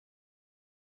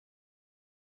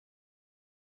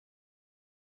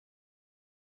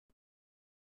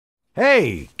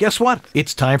Hey, guess what?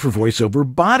 It's time for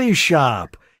VoiceOver Body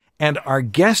Shop. And our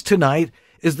guest tonight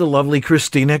is the lovely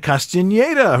Christina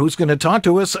Casteneda, who's going to talk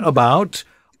to us about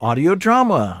audio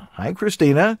drama. Hi,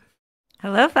 Christina.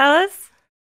 Hello, fellas.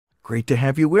 Great to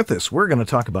have you with us. We're going to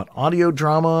talk about audio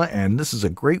drama, and this is a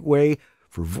great way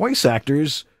for voice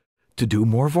actors to do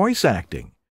more voice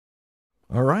acting.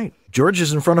 All right. George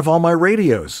is in front of all my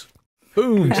radios.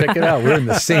 Boom, check it out. We're in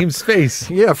the same space.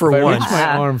 Yeah, for if once. I reach my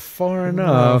arm far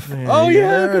enough. Oh,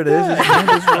 yeah, there it is. His hand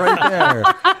is right there.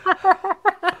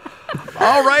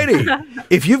 All righty.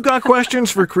 If you've got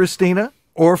questions for Christina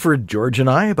or for George and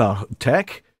I about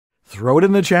tech, throw it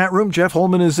in the chat room. Jeff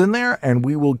Holman is in there, and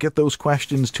we will get those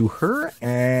questions to her.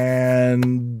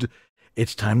 And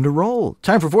it's time to roll.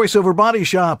 Time for VoiceOver Body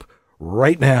Shop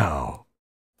right now.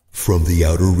 From the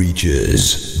outer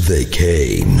reaches, they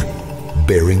came,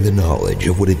 bearing the knowledge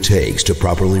of what it takes to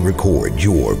properly record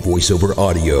your voiceover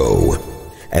audio.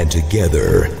 And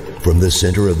together, from the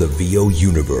center of the VO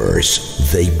universe,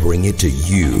 they bring it to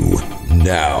you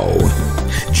now.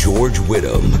 George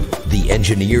Whittam, the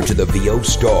engineer to the VO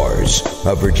stars,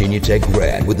 a Virginia Tech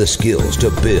grad with the skills to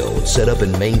build, set up,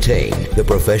 and maintain the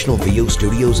professional VO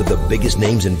studios of the biggest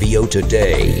names in VO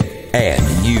today. And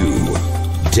you,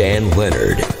 Dan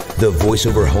Leonard, the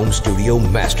voiceover home studio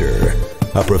master.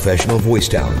 A professional voice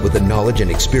talent with the knowledge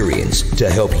and experience to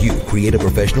help you create a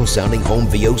professional sounding home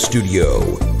VO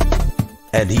studio.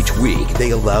 And each week, they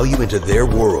allow you into their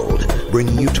world,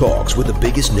 bringing you talks with the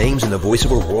biggest names in the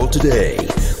voiceover world today,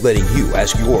 letting you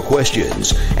ask your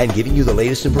questions, and giving you the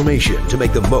latest information to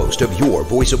make the most of your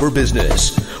voiceover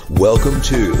business. Welcome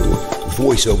to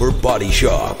VoiceOver Body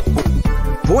Shop.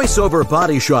 VoiceOver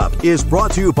Body Shop is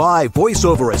brought to you by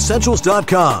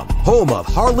VoiceOverEssentials.com, home of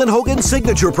Harlan Hogan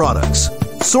signature products,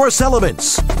 Source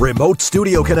Elements, remote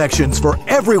studio connections for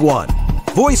everyone,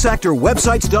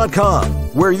 VoiceActorWebsites.com,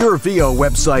 where your VO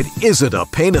website isn't a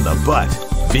pain in the butt,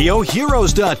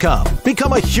 VOHeroes.com,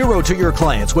 become a hero to your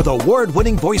clients with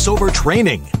award-winning voiceover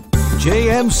training,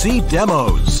 JMC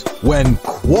Demos, when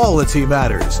quality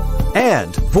matters,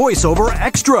 and VoiceOver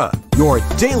Extra, your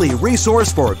daily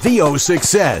resource for VO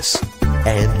success.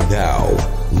 And now,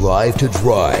 live to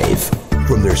drive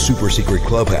from their super secret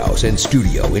clubhouse and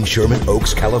studio in Sherman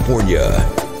Oaks, California,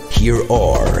 here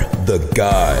are the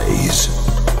guys.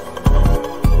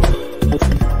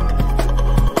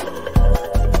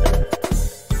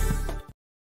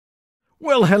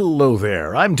 Well, hello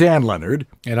there. I'm Dan Leonard.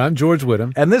 And I'm George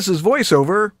Whittam. And this is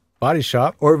VoiceOver Body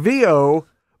Shop. or VO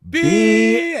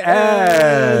BS.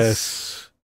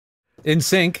 In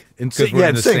sync. In sync,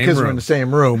 because we're in the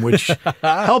same room, which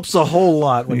helps a whole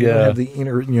lot when you don't have the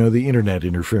the internet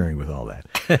interfering with all that.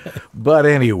 But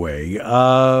anyway,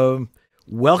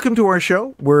 welcome to our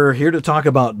show. We're here to talk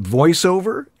about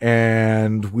voiceover,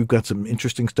 and we've got some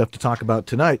interesting stuff to talk about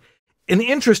tonight. An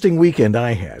interesting weekend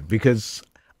I had because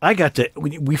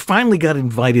we finally got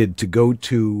invited to go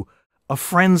to a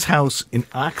friend's house in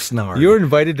Oxnard. You were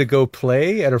invited to go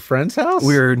play at a friend's house?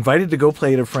 We were invited to go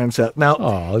play at a friend's house.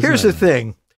 Now, here's the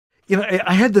thing.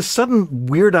 I had this sudden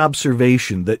weird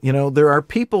observation that, there are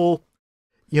people,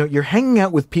 you're hanging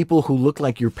out with people who look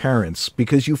like your parents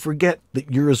because you forget that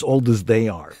you're as old as they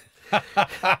are.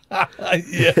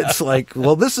 It's like,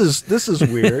 well, this is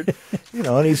weird,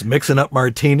 and he's mixing up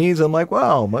martinis. I'm like,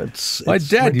 wow, my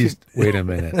dad used. Wait a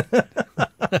minute.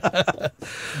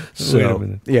 So, wait a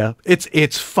minute. Yeah,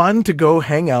 it's fun to go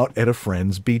hang out at a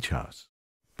friend's beach house.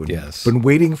 Been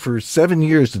waiting for 7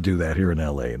 years to do that here in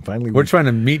LA, and finally we're trying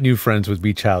to meet new friends with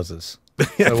beach houses.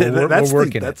 So we're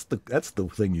working that's the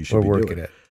thing you should be working doing.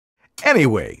 it.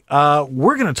 Anyway,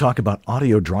 we're going to talk about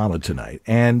audio drama tonight,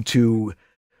 and to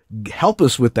help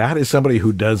us with that is somebody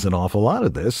who does an awful lot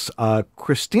of this.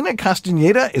 Christina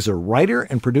Casteneda is a writer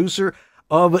and producer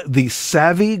of the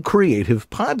Savvy Creative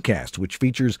podcast, which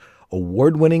features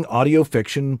award-winning audio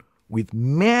fiction with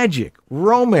magic,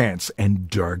 romance, and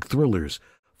dark thrillers,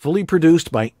 fully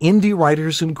produced by indie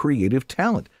writers and creative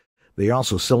talent. They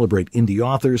also celebrate indie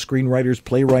authors, screenwriters,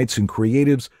 playwrights, and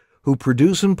creatives who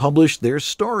produce and publish their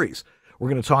stories. We're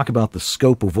going to talk about the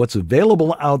scope of what's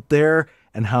available out there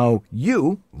and how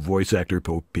you, voice actor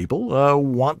people,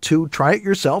 want to try it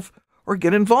yourself or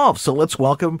get involved. So let's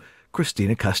welcome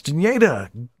Christina Casteneda.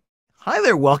 Hi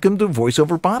there. Welcome to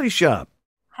VoiceOver Body Shop.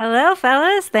 Hello,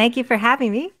 fellas. Thank you for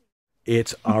having me.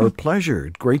 It's our pleasure.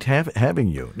 Great having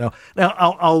you. Now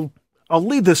I'll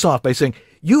lead this off by saying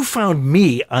you found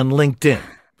me on LinkedIn.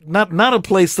 Not a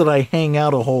place that I hang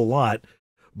out a whole lot,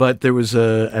 but there was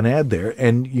an ad there,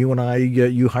 and you and I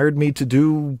you hired me to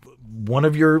do one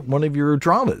of your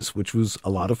dramas, which was a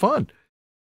lot of fun.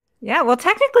 Yeah, well,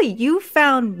 technically, you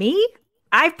found me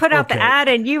I put out the ad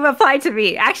and you applied to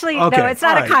me. Actually, no, it's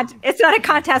not it's not a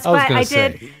contest, but I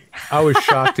did. I was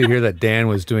shocked to hear that Dan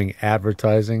was doing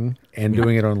advertising and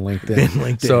doing it on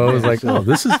LinkedIn. So I was like, oh,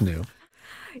 this is new.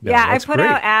 Yeah, I put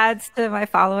out ads to my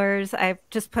followers. I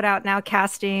just put out now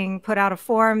casting, put out a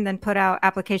form, then put out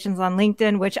applications on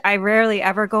LinkedIn, which I rarely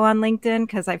ever go on LinkedIn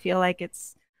because I feel like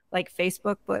it's like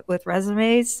Facebook, but with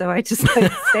resumes. So I just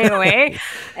like stay away.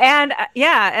 And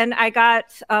and I got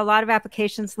a lot of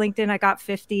applications. LinkedIn, I got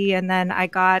 50. And then I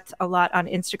got a lot on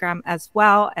Instagram as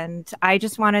well. And I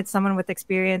just wanted someone with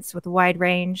experience with a wide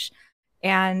range.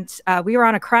 And we were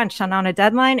on a crunch and on a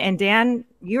deadline. And Dan,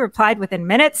 you replied within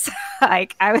minutes.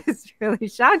 Like I was really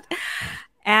shocked.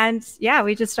 And yeah,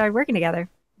 we just started working together.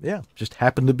 Yeah, just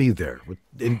happened to be there.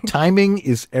 And timing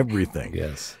is everything.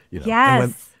 Yes. You know,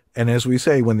 Yes. And as we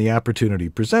say, when the opportunity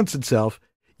presents itself,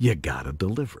 you got to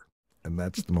deliver. And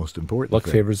that's the most important Luck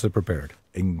thing. favors the prepared.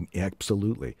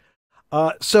 Absolutely.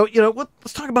 So, you know,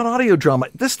 let's talk about audio drama.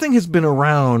 This thing has been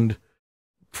around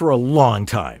for a long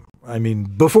time. I mean,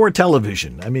 before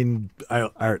television. I mean,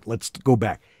 all right, let's go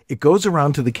back. It goes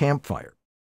around to the campfire,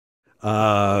 you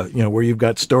know, where you've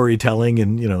got storytelling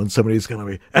and, you know, and somebody's going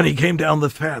to be, and he came down the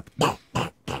path.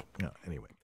 Anyway.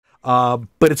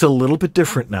 But it's a little bit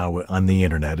different now on the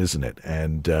internet, isn't it?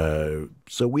 And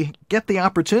so we get the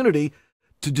opportunity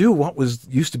to do what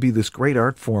used to be this great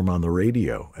art form on the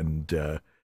radio. And,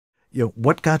 you know,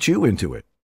 what got you into it?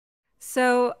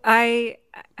 So I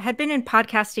had been in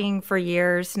podcasting for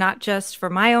years, not just for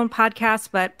my own podcast,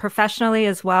 but professionally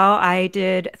as well. I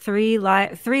did three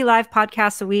live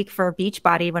podcasts a week for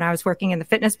Beachbody when I was working in the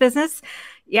fitness business.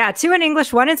 Yeah, 2 in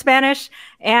English, 1 in Spanish.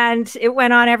 And it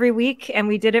went on every week. And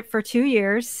we did it for 2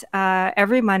 years,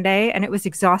 every Monday. And it was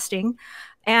exhausting.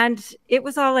 And it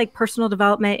was all like personal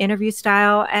development, interview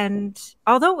style. And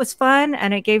although it was fun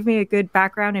and it gave me a good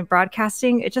background in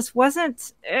broadcasting, it just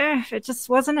wasn't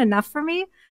enough for me.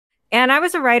 And I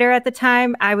was a writer at the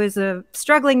time. I was a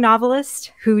struggling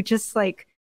novelist who just like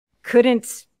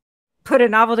couldn't put a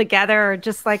novel together, or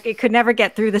just like it could never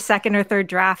get through the second or third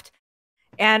draft.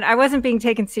 And I wasn't being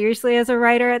taken seriously as a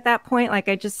writer at that point. Like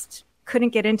I just couldn't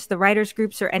get into the writers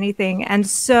groups or anything. And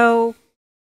so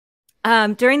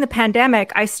during the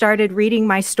pandemic, I started reading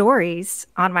my stories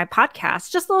on my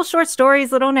podcast, just little short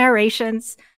stories, little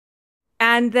narrations.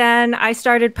 And then I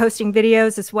started posting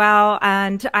videos as well.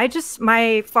 And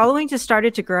my following just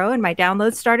started to grow and my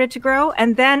downloads started to grow.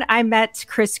 And then I met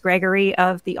Chris Gregory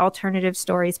of the Alternative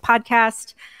Stories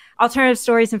podcast, Alternative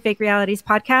Stories and Fake Realities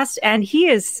podcast. And he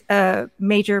is a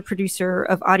major producer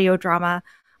of audio drama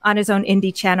on his own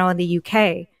indie channel in the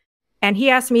UK. And he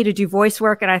asked me to do voice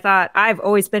work. And I thought, I've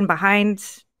always been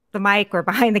behind the mic or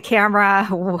behind the camera.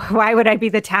 Why would I be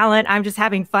the talent? I'm just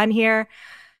having fun here.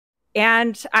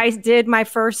 And I did my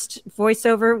first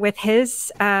voiceover with his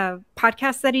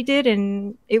podcast that he did.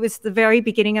 And it was the very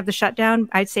beginning of the shutdown,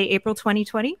 I'd say April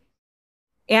 2020.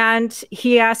 And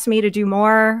he asked me to do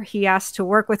more. He asked to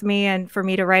work with me and for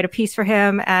me to write a piece for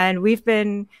him. And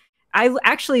I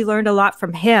actually learned a lot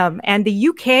from him. And the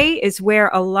UK is where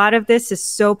a lot of this is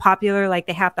so popular. Like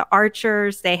they have the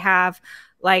Archers, they have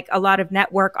like a lot of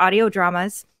network audio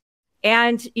dramas.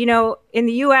 And, you know, in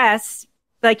the US,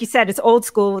 like you said, it's old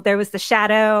school. There was The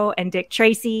Shadow and Dick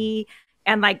Tracy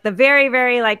and like the very,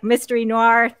 very like mystery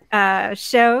noir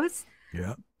shows.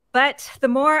 Yeah. But the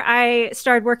more I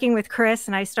started working with Chris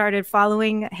and I started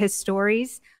following his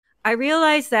stories, I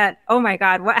realized that, oh my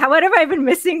God, what have I been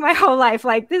missing my whole life?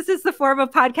 Like this is the form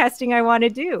of podcasting I want to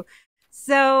do.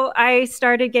 So I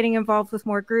started getting involved with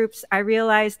more groups. I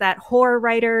realized that horror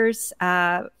writers,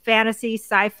 fantasy,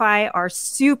 sci-fi are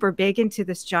super big into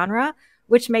this genre,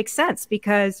 which makes sense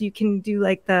because you can do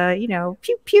like the, you know,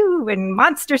 pew pew and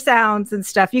monster sounds and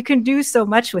stuff. You can do so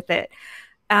much with it,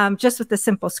 just with the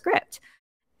simple script.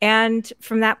 And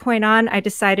from that point on, I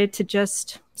decided to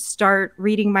just start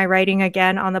reading my writing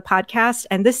again on the podcast.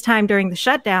 And this time during the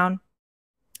shutdown,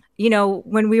 you know,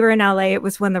 when we were in LA, it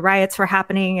was when the riots were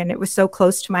happening and it was so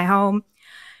close to my home.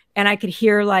 And I could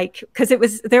hear like, because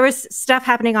there was stuff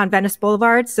happening on Venice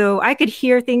Boulevard. So I could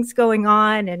hear things going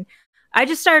on. And I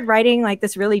just started writing like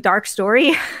this really dark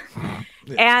story.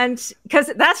 And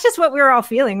because that's just what we were all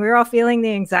feeling. We were all feeling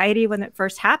the anxiety when it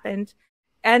first happened.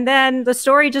 And then the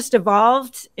story just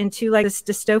evolved into like this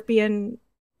dystopian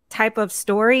type of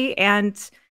story. And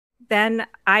then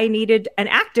I needed an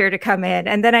actor to come in.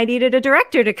 And then I needed a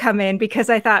director to come in because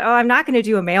I thought, oh, I'm not going to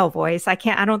do a male voice. I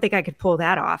don't think I could pull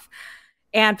that off.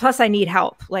 And plus I need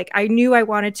help. Like I knew I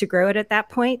wanted to grow it at that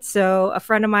point. So a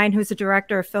friend of mine who's a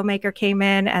director, a filmmaker came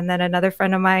in, and then another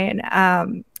friend of mine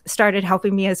started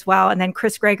helping me as well. And then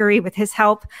Chris Gregory with his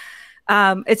help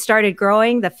It started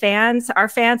growing. Our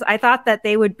fans, I thought that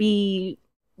they would be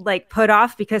like put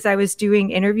off because I was doing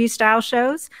interview style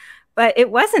shows, but it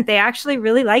wasn't. They actually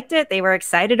really liked it. They were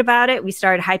excited about it. We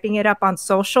started hyping it up on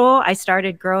social. I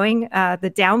started growing.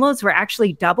 The downloads were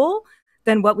actually double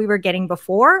than what we were getting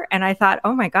before. And I thought,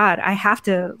 oh my God, I have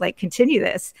to like continue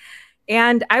this.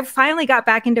 And I finally got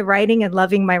back into writing and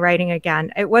loving my writing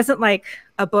again. It wasn't like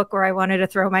a book where I wanted to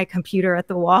throw my computer at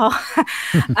the wall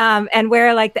and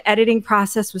where like the editing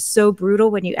process was so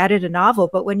brutal when you edit a novel.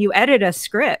 But when you edit a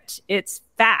script, it's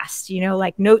fast, you know,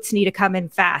 like notes need to come in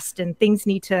fast and things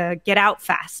need to get out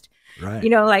fast. Right.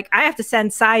 You know, like I have to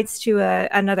send sides to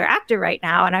another actor right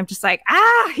now. And I'm just like,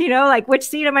 you know, like which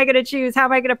scene am I going to choose? How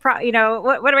am I going to, you know,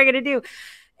 what am I going to do?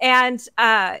 And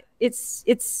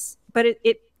it's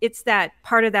that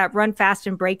part of that run fast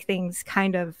and break things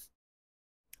kind of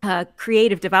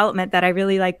creative development that I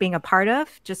really like being a part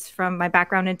of, just from my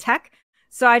background in tech.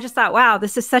 So I just thought, wow,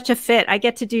 this is such a fit. I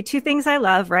get to do two things I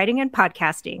love, writing and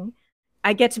podcasting.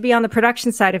 I get to be on the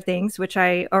production side of things, which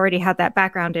I already had that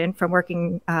background in from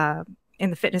working in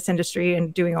the fitness industry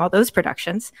and doing all those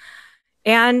productions.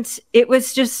 And it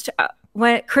was just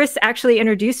when Chris actually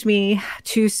introduced me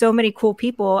to so many cool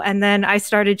people. And then I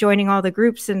started joining all the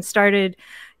groups and started,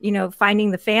 you know,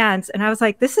 finding the fans. And I was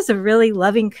like, this is a really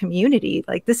loving community.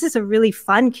 Like, this is a really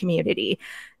fun community.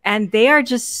 And they are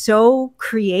just so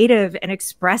creative and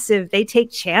expressive. They take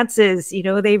chances, you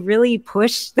know, they really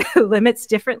push the limits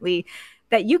differently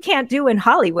that you can't do in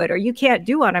Hollywood or you can't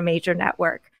do on a major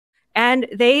network. And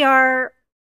they are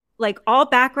like all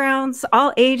backgrounds,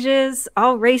 all ages,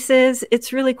 all races.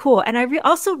 It's really cool. And I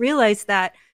also realized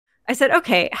that I said,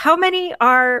 okay, how many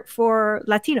are for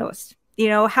Latinos? You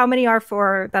know, how many are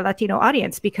for the Latino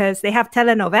audience? Because they have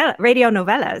radio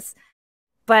novelas,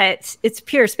 but it's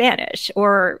pure Spanish,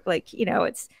 or like, you know,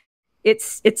 it's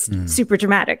super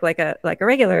dramatic, like a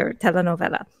regular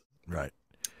telenovela. Right.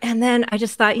 And then I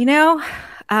just thought, you know,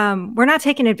 we're not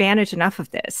taking advantage enough of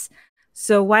this.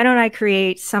 So why don't I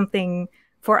create something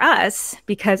for us?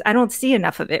 Because I don't see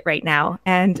enough of it right now.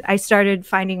 And I started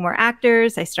finding more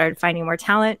actors. I started finding more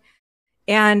talent.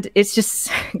 And it's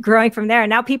just growing from there. And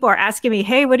now people are asking me,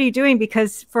 hey, what are you doing?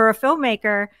 Because for a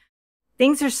filmmaker,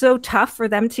 things are so tough for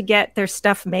them to get their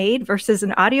stuff made versus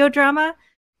an audio drama.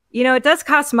 You know, it does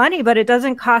cost money, but it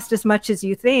doesn't cost as much as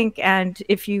you think. And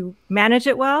if you manage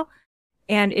it well,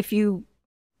 and if you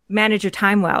manage your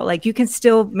time well, like you can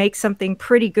still make something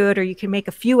pretty good, or you can make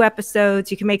a few episodes.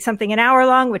 You can make something an hour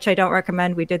long, which I don't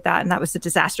recommend. We did that and that was a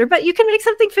disaster, but you can make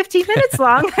something 15 minutes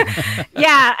long.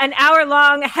 Yeah. An hour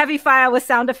long, heavy file with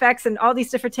sound effects and all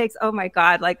these different takes. Oh my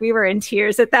God. Like we were in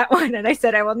tears at that one. And I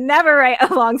said, I will never write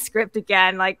a long script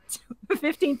again. Like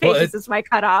 15 pages is my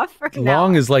cutoff.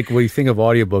 Long is like, what you think of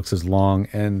audiobooks as long.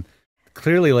 And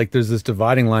clearly, like, there's this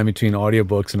dividing line between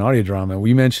audiobooks and audio drama.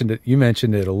 You mentioned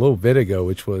it a little bit ago,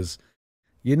 which was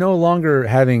you're no longer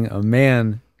having a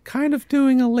man kind of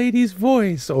doing a lady's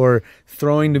voice or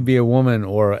throwing to be a woman,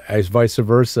 or as vice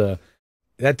versa.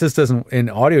 That just doesn't, in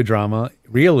audio drama,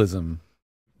 realism.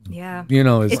 Yeah. You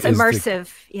know, it's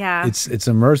immersive. Yeah. It's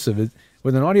immersive.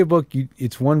 With an audiobook,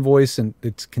 it's one voice and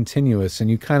it's continuous, and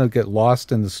you kind of get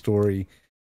lost in the story.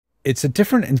 It's a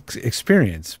different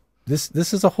experience.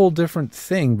 This is a whole different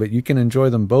thing, but you can enjoy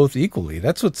them both equally.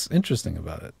 That's what's interesting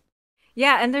about it.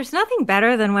 Yeah, and there's nothing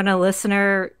better than when a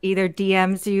listener either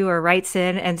DMs you or writes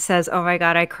in and says, oh my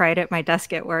God, I cried at my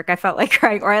desk at work. I felt like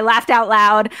crying, or I laughed out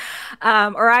loud,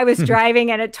 or I was driving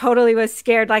and it totally was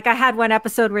scared. Like I had one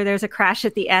episode where there's a crash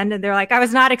at the end and they're like, I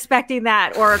was not expecting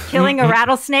that, or killing a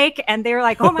rattlesnake. And they were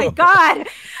like, oh my God.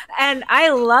 And I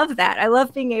love that. I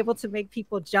love being able to make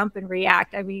people jump and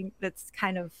react. I mean, that's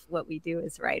kind of what we do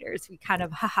as writers. We kind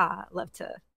of,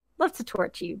 love to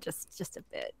torch you just a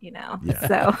bit, you know. Yeah.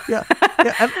 So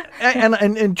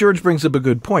and George brings up a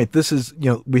good point. This is, you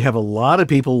know, we have a lot of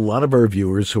people, a lot of our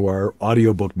viewers who are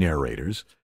audiobook narrators.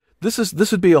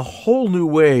 This would be a whole new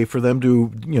way for them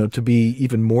to, you know, to be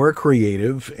even more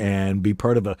creative and be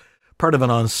part of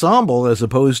an ensemble, as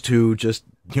opposed to just,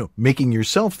 you know, making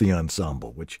yourself the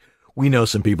ensemble, which we know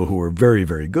some people who are very,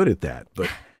 very good at that. But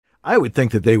I would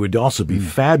think that they would also be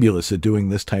fabulous at doing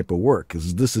this type of work,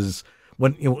 because this is,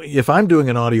 when, you know, if I'm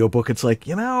doing an audiobook, it's like,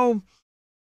 you know,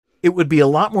 it would be a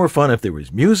lot more fun if there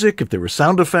was music, if there were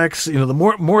sound effects, you know, the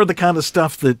more of the kind of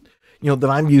stuff that, you know,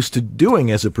 that I'm used to doing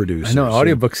as a producer. I know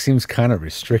audiobook seems kind of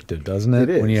restrictive, doesn't it?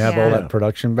 It is. When you have all that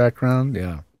production background.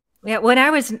 Yeah. Yeah, when I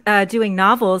was doing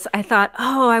novels, I thought,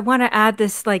 oh, I want to add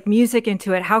this like music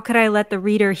into it. How could I let the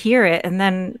reader hear it? And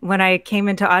then when I came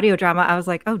into audio drama, I was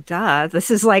like, oh, duh,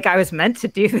 this is like I was meant to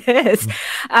do this.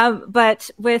 But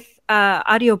with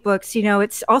audiobooks, you know,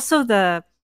 it's also the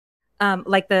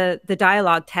like the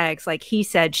dialogue tags, like he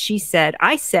said, she said,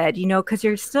 I said, you know, because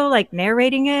you're still like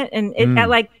narrating it. And it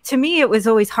like, to me, it was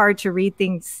always hard to read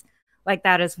things like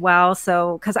that as well.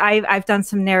 So, because I've done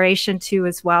some narration too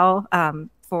as well,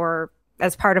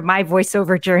 as part of my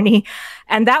voiceover journey.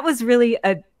 And that was really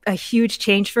a huge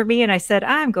change for me. And I said,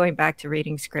 I'm going back to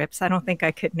reading scripts. I don't think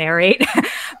I could narrate.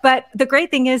 But the great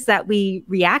thing is that we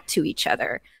react to each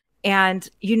other, and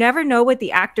you never know what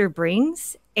the actor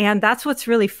brings. And that's what's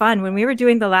really fun. When we were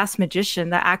doing The Last Magician,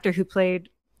 the actor who played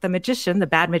the magician, the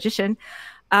bad magician,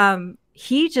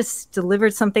 he just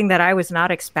delivered something that I was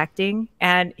not expecting.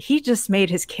 And he just made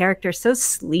his character so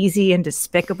sleazy and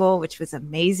despicable, which was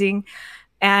amazing.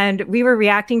 And we were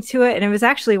reacting to it. And it was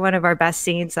actually one of our best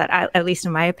scenes, at least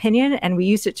in my opinion. And we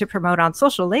used it to promote on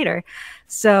social later.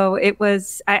 So it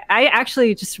was, I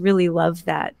actually just really love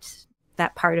that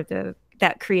part of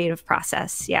that creative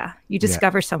process. Yeah. You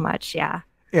discover so much. Yeah.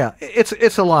 Yeah,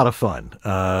 it's a lot of fun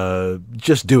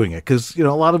just doing it, because, you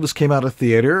know, a lot of us came out of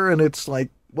theater and it's like,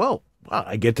 well,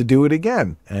 I get to do it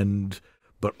again.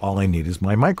 But all I need is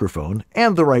my microphone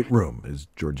and the right room, as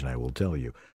George and I will tell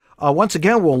you. Once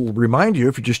again, we'll remind you,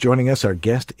 if you're just joining us, our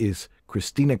guest is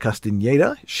Christina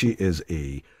Casteneda. She is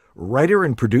a writer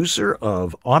and producer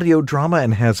of audio drama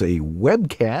and has a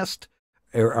podcast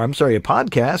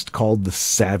called The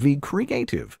Savvy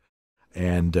Creative.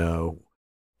 And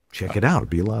check it out. It'd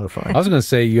be a lot of fun. I was going to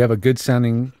say, you have a good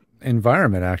sounding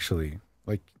environment, actually.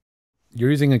 Like, you're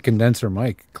using a condenser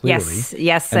mic, clearly.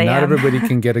 Yes, and I not am. everybody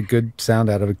can get a good sound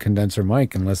out of a condenser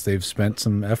mic unless they've spent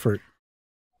some effort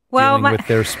dealing with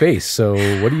their space. So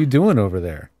what are you doing over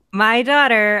there? My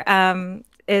daughter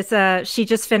she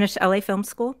just finished LA Film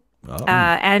School.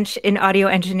 And in audio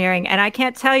engineering. And I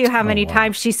can't tell you how many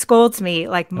times she scolds me,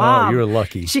 like, Mom. Oh, you're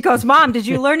lucky. She goes, Mom, did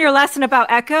you learn your lesson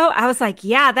about Echo? I was like,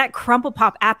 yeah, that Crumple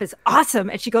Pop app is awesome.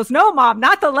 And she goes, no, Mom,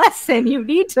 not the lesson. You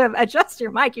need to adjust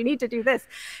your mic. You need to do this.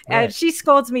 Right. And she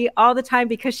scolds me all the time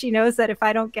because she knows that if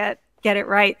I don't get it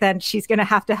right, then she's going to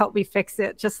have to help me fix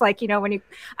it. Just like, you know,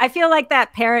 I feel like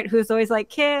that parent who's always like,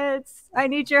 kids, I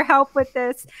need your help with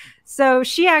this. So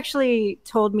she actually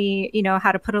told me, you know,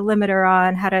 how to put a limiter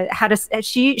on,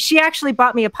 she actually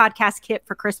bought me a podcast kit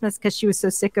for Christmas because she was so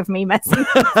sick of me messing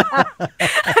up.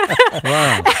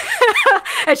 Wow.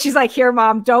 And she's like, here,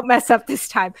 Mom, don't mess up this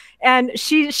time. And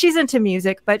she's into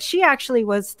music, but she actually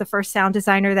was the first sound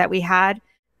designer that we had.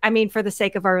 I mean, for the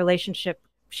sake of our relationship,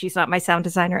 she's not my sound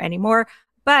designer anymore.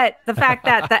 But the fact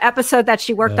that the episode that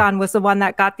she worked on was the one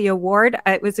that got the award,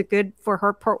 it was good for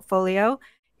her portfolio.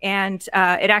 And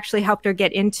it actually helped her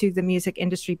get into the music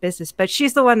industry business. But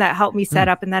she's the one that helped me set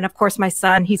up. And then, of course, my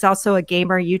son, he's also a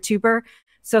gamer YouTuber.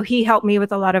 So he helped me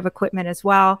with a lot of equipment as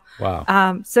well.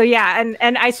 Wow. So yeah,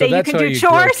 and I say you can do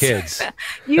chores.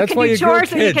 You can do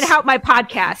chores, or you can help my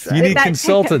podcast. You need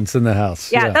consultants in the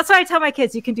house. Yeah, that's why I tell my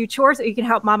kids, you can do chores or you can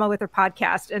help Mama with her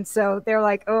podcast. And so they're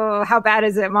like, oh, how bad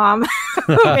is it, Mom?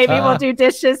 Maybe we'll do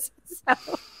dishes. So.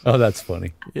 Oh, that's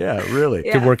funny. Yeah, really.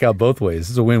 It could work out both ways.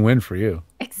 This is a win-win for you.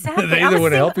 Exactly. They either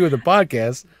want to help you with a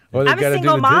podcast, or they got to do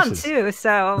the dishes. I'm a single mom too,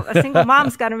 so a single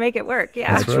mom's got to make it work.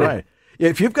 Yeah, that's right.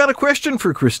 If you've got a question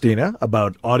for Christina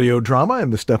about audio drama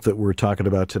and the stuff that we're talking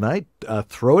about tonight,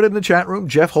 throw it in the chat room.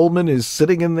 Jeff Holdman is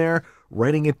sitting in there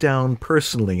writing it down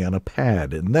personally on a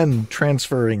pad and then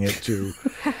transferring it to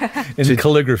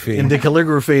calligraphy. Into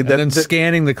calligraphy. And then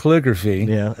scanning the calligraphy.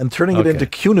 Yeah, and turning it into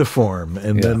cuneiform.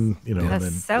 And then, you know.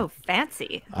 That's so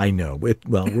fancy. I know.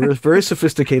 Well, we're a very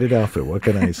sophisticated outfit. What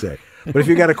can I say? But if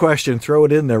you got a question, throw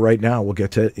it in there right now. We'll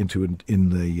get into it in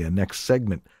the next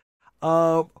segment.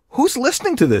 Who's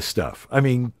listening to this stuff? I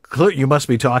mean, you must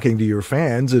be talking to your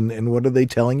fans, and what are they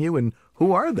telling you, and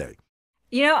who are they?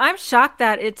 You know, I'm shocked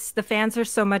that the fans are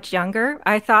so much younger.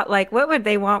 I thought, like, what would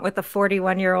they want with a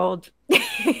 41-year-old,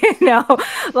 you know,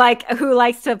 like, who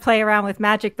likes to play around with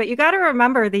magic? But you got to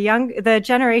remember the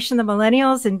generation, the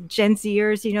millennials and Gen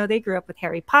Zers, you know, they grew up with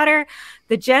Harry Potter.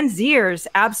 The Gen Zers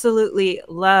absolutely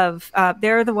love,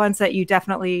 they're the ones that you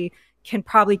definitely can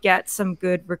probably get some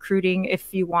good recruiting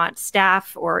if you want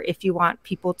staff or if you want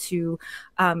people to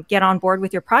get on board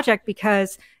with your project,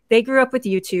 because they grew up with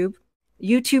YouTube.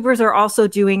 YouTubers are also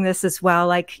doing this as well.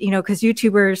 Like, you know, because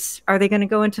YouTubers, are they going to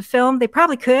go into film? They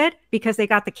probably could because they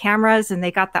got the cameras and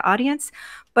they got the audience.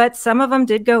 But some of them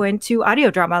did go into audio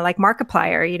drama, like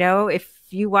Markiplier. You know, if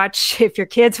your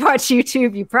kids watch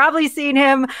YouTube, you've probably seen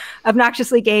him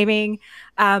obnoxiously gaming.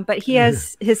 But he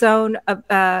has his own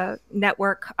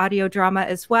network audio drama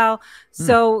as well.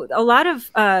 So a lot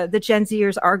of the Gen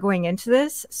Zers are going into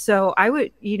this. So I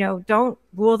would, you know,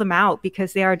 rule them out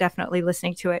because they are definitely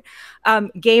listening to it.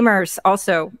 Gamers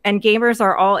also, and gamers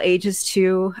are all ages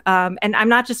too. And I'm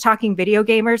not just talking video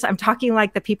gamers. I'm talking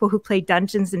like the people who play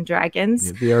Dungeons and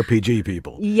Dragons. The RPG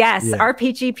people. Yes, yeah.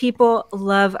 RPG people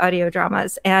love audio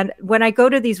dramas. And when I go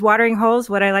to these watering holes,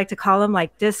 what I like to call them,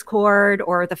 like Discord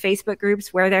or the Facebook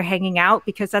groups where they're hanging out,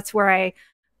 because that's where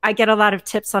I get a lot of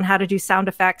tips on how to do sound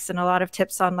effects and a lot of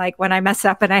tips on like when I mess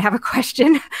up and I have a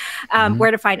question,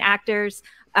 where to find actors.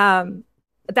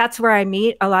 That's where I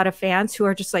meet a lot of fans who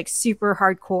are just like super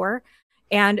hardcore,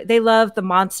 and they love the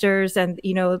monsters. And,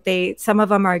 you know, some of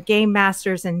them are game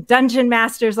masters and dungeon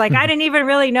masters. Like I didn't even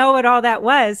really know what all that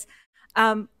was.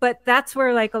 But that's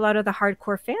where like a lot of the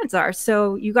hardcore fans are.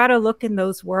 So you got to look in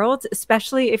those worlds,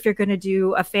 especially if you're going to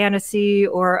do a fantasy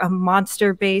or a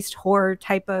monster based horror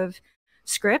type of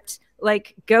script.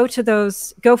 Like go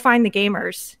find the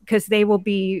gamers, because they will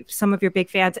be some of your big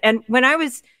fans. And when I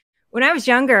was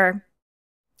younger,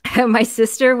 my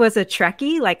sister was a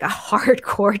Trekkie, like a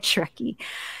hardcore Trekkie.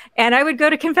 And I would go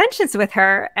to conventions with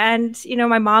her. And, you know,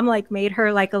 my mom like made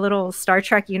her like a little Star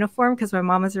Trek uniform, because my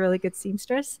mom was a really good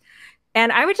seamstress.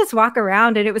 And I would just walk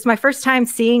around, and it was my first time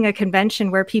seeing a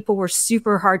convention where people were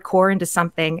super hardcore into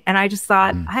something. And I just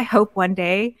thought, I hope one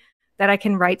day that I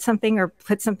can write something or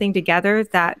put something together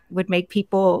that would make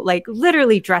people like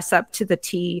literally dress up to the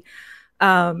T,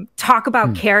 talk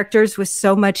about characters with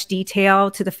so much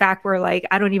detail, to the fact where like,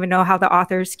 I don't even know how the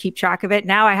authors keep track of it.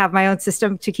 Now I have my own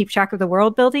system to keep track of the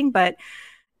world building, but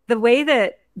the way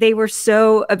that they were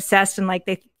so obsessed and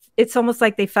like it's almost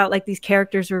like they felt like these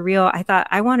characters were real. I thought,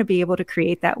 I want to be able to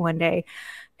create that one day.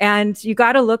 And you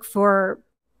got to look for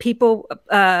people,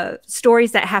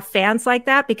 stories that have fans like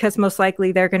that, because most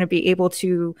likely they're going to be able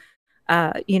to,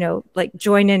 you know, like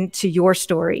join into your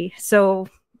story. So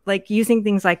like using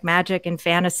things like magic and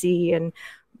fantasy and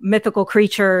mythical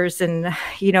creatures and,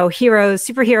 you know, heroes,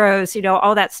 superheroes, you know,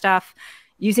 all that stuff,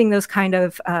 using those kind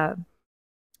of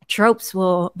tropes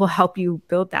will help you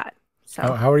build that.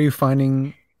 So how are you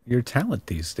finding your talent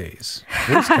these days?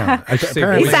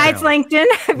 Besides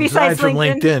LinkedIn. Besides from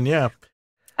LinkedIn, yeah.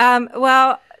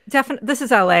 Well, definitely, this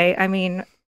is LA. I mean,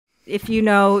 if you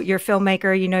know your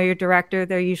filmmaker, you know your director,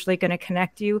 they're usually going to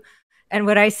connect you. And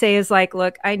what I say is like,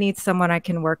 look, I need someone I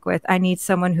can work with. I need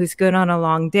someone who's good on a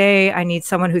long day. I need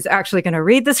someone who's actually going to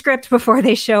read the script before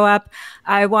they show up.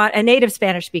 I want a native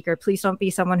Spanish speaker. Please don't be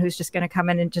someone who's just going to come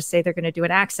in and just say they're going to do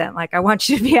an accent. Like, I want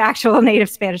you to be actual native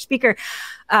Spanish speaker.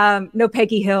 No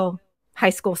Peggy Hill high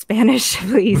school Spanish,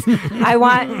 please. I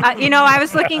want, you know, I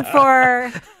was looking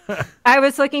for,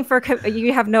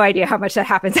 you have no idea how much that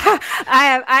happens.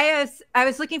 I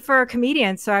was looking for a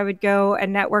comedian, so I would go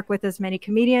and network with as many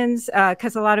comedians,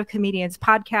 because a lot of comedians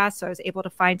podcast. So I was able to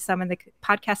find some in the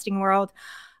podcasting world.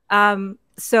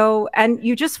 So, and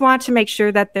you just want to make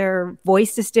sure that their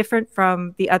voice is different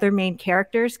from the other main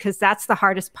characters, because that's the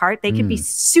hardest part. They can be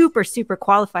super, super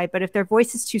qualified, but if their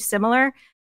voice is too similar,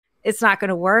 it's not going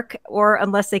to work. Or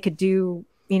unless they could do,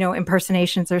 you know,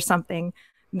 impersonations or something,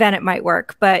 then it might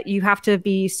work. But you have to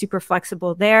be super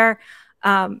flexible there.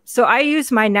 So I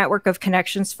use my network of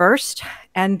connections first,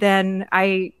 and then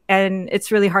and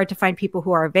it's really hard to find people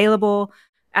who are available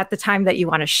at the time that you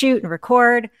want to shoot and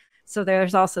record. So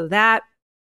there's also that.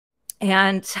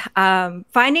 And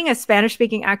finding a Spanish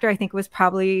speaking actor, I think, was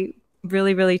probably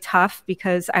really, really tough,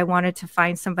 because I wanted to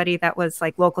find somebody that was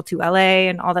like local to LA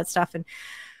and all that stuff. And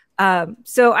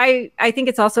so I think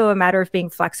it's also a matter of being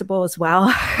flexible as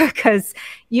well, because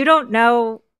you don't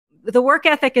know. The work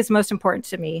ethic is most important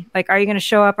to me. Like, are you going to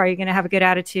show up? Are you going to have a good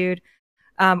attitude?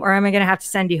 Or am I going to have to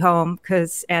send you home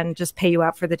and just pay you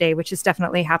out for the day, which has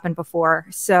definitely happened before.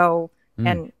 So,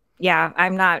 and yeah,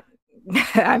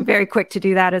 I'm very quick to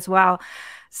do that as well.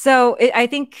 So I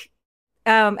think,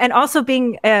 and also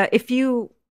being,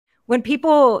 when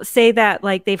people say that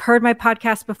like they've heard my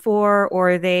podcast before,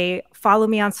 or they follow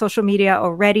me on social media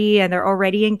already and they're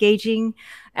already engaging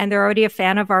and they're already a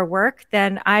fan of our work,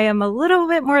 then I am a little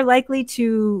bit more likely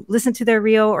to listen to their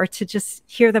reel, or to just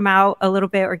hear them out a little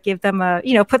bit, or give them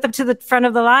put them to the front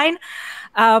of the line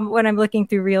when I'm looking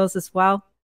through reels as well.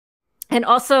 And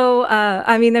also,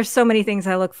 I mean, there's so many things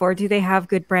I look for. Do they have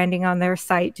good branding on their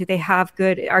site? Do they have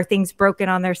are things broken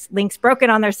on their links broken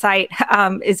on their site?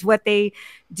 Is what they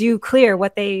do clear,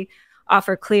 what they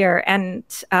offer clear? And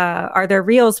are their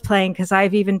reels playing? Because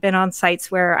I've even been on sites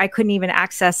where I couldn't even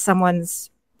access someone's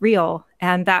reel.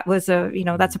 And that was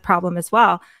that's a problem as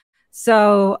well.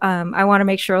 So I want to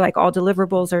make sure like all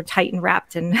deliverables are tight and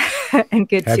wrapped and and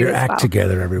good have too. Your act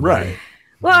together, everybody. Right.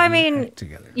 Well, I mean,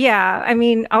 yeah, I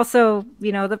mean, also,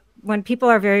 when people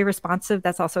are very responsive,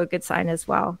 that's also a good sign as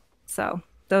well. So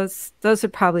those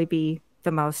would probably be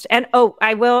the most. And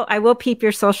I will peep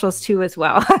your socials too as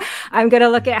well. I'm going to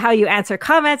look at how you answer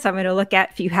comments. I'm going to look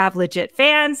at if you have legit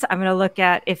fans. I'm going to look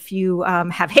at if you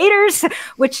have haters,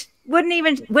 which wouldn't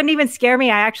even scare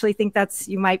me. I actually think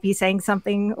you might be saying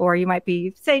something, or you might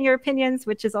be saying your opinions,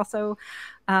 which is also,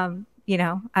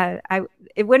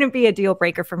 it wouldn't be a deal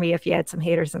breaker for me if you had some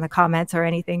haters in the comments or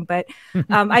anything. But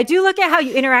I do look at how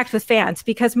you interact with fans,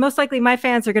 because most likely my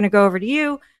fans are going to go over to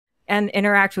you and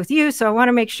interact with you. So I want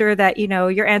to make sure that,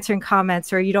 you're answering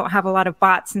comments, or you don't have a lot of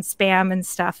bots and spam and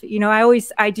stuff.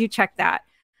 I do check that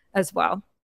as well.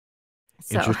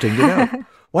 So. Interesting to know.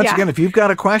 Once again, if you've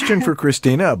got a question for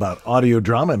Christina about audio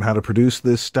drama and how to produce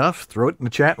this stuff, throw it in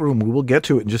the chat room. We will get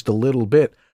to it in just a little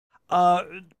bit.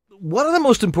 What are the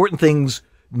most important things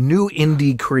new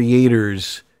indie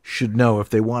creators should know if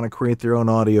they want to create their own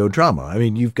audio drama? I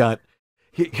mean,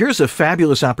 here's a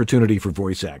fabulous opportunity for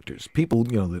voice actors. People,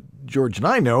 that George and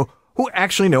I know, who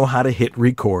actually know how to hit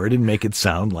record and make it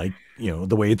sound like,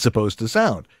 the way it's supposed to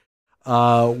sound.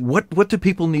 What do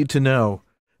people need to know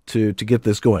to get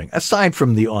this going, aside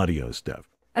from the audio stuff?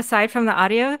 Aside from the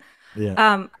audio?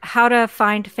 Yeah. How to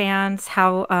find fans,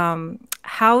 how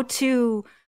to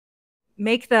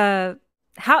make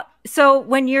so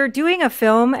when you're doing a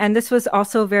film, and this was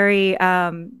also a very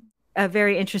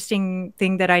interesting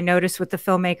thing that I noticed with the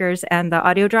filmmakers and the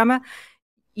audio drama,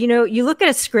 you look at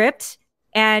a script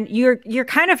and you're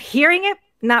kind of hearing it,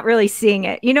 not really seeing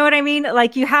it. You know what I mean?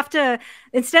 Like, you have to,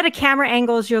 instead of camera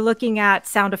angles, you're looking at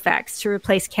sound effects to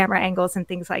replace camera angles and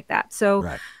things like that. So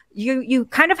right. You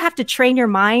kind of have to train your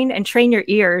mind and train your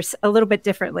ears a little bit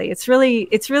differently. It's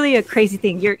really a crazy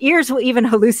thing. Your ears will even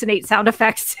hallucinate sound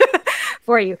effects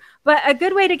for you. But a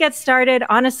good way to get started,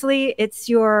 honestly, it's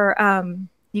your,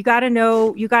 you got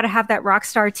to have that rock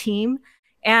star team.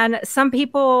 And some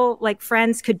people, like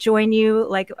friends, could join you.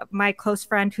 Like my close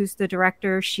friend who's the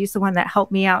director, she's the one that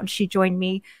helped me out and she joined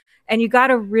me. And you got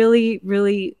to really,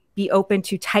 really be open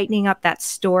to tightening up that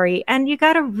story. And you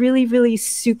got to really, really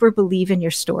super believe in your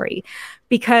story,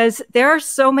 because there are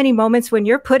so many moments when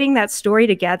you're putting that story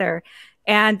together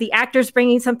and the actor's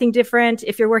bringing something different.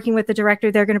 If you're working with the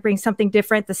director, they're going to bring something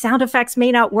different. The sound effects may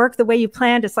not work the way you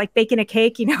planned. It's like baking a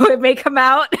cake, it may come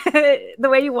out the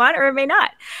way you want, or it may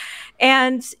not.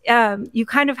 And you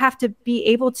kind of have to be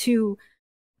able to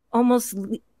almost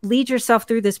lead yourself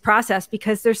through this process,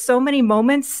 because there's so many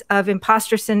moments of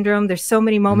imposter syndrome. There's so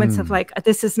many moments of like,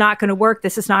 this is not going to work.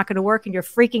 This is not going to work. And you're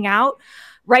freaking out.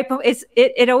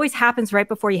 It always happens right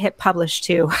before you hit publish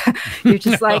too. You're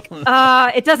just like,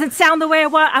 it doesn't sound the way I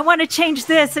want. I want to change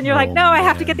this. And you're like, no, I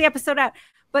have to get the episode out.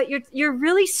 But you're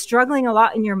really struggling a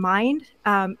lot in your mind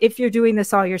if you're doing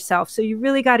this all yourself. So you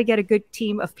really got to get a good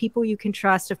team of people you can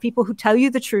trust, of people who tell you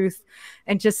the truth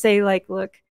and just say like,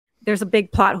 look, there's a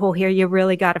big plot hole here. You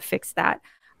really got to fix that.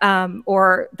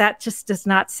 Or that just does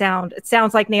not sound, it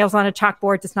sounds like nails on a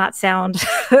chalkboard, does not sound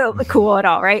cool at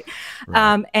all. Right.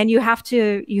 And you have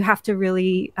to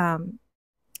really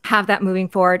have that moving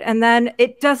forward. And then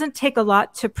it doesn't take a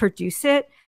lot to produce it.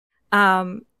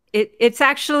 It's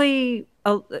actually,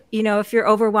 if you're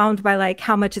overwhelmed by like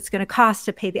how much it's going to cost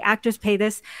to pay the actors, pay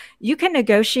this, you can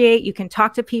negotiate, you can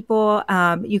talk to people,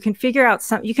 you can figure out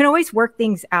you can always work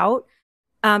things out.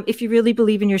 If you really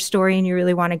believe in your story and you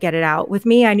really want to get it out. With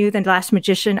me, I knew The Last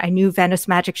Magician, I knew Venice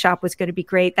Magic Shop was going to be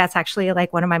great. That's actually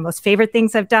like one of my most favorite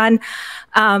things I've done.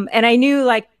 And I knew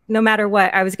like, no matter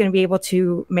what, I was going to be able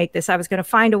to make this. I was going to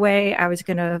find a way. I was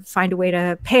going to find a way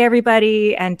to pay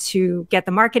everybody and to get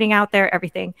the marketing out there,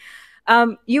 everything.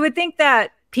 You would think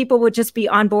that people would just be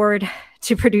on board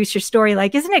to produce your story.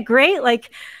 Like, isn't it great?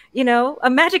 Like, a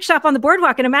magic shop on the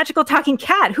boardwalk and a magical talking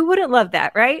cat. Who wouldn't love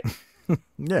that, right?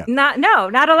 Yeah. Not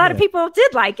a lot of people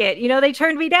did like it. They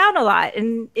turned me down a lot.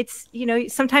 And it's,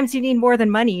 sometimes you need more than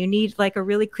money. You need like a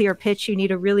really clear pitch. You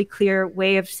need a really clear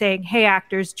way of saying, hey,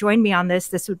 actors, join me on this.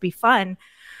 This would be fun.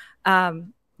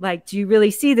 Like, do you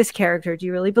really see this character? Do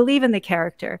you really believe in the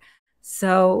character?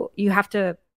 So you have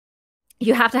to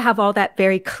have all that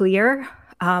very clear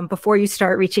before you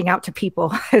start reaching out to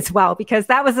people as well, because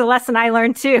that was a lesson I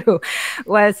learned too,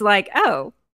 was like,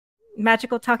 oh,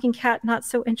 magical talking cat, not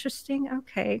so interesting.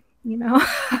 Okay. All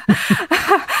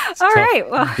right.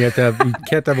 Well, you have to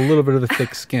have a little bit of the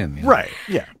thick skin. Right.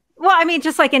 Yeah. Well, I mean,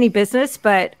 just like any business,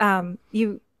 but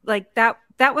you like that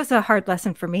was a hard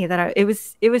lesson for me, that it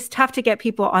was tough to get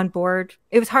people on board.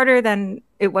 It was harder than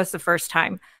it was the first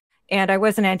time. And I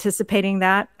wasn't anticipating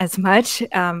that as much.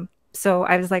 So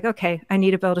I was like, okay, I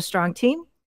need to build a strong team.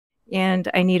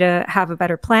 And I need to have a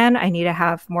better plan. I need to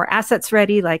have more assets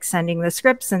ready, like sending the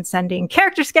scripts and sending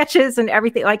character sketches and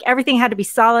everything. Like, everything had to be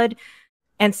solid.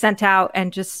 and sent out,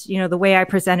 and just, the way I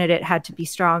presented it had to be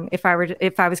strong if I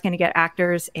was going to get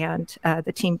actors and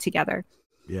the team together.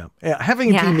 Yeah.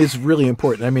 Having a team is really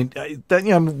important. I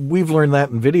mean, we've learned that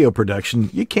in video production.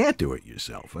 You can't do it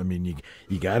yourself. I mean,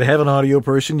 you got to have an audio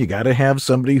person. You got to have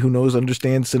somebody who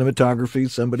understands cinematography,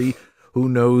 somebody who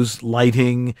knows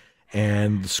lighting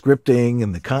and scripting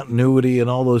and the continuity and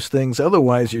all those things.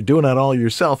 Otherwise, you're doing it all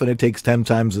yourself, and it takes 10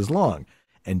 times as long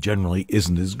and generally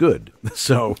isn't as good.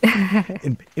 So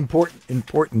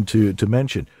important to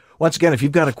mention. Once again, if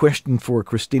you've got a question for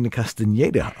Christina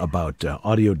Casteneda about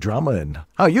audio drama and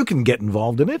how you can get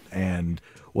involved in it and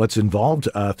what's involved,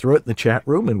 throw it in the chat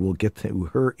room, and we'll get to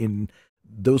her in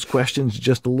those questions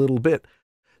just a little bit.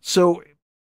 So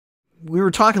we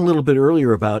were talking a little bit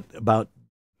earlier about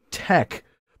tech,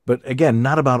 but again,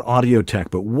 not about audio tech,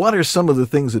 but what are some of the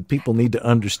things that people need to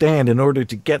understand in order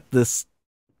to get this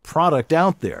product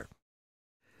out there?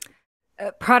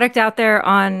 Product out there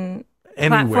on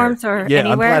platforms or anywhere?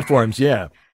 On platforms, yeah.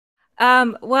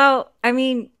 Well, I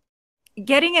mean,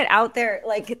 getting it out there,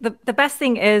 like the best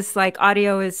thing is, like,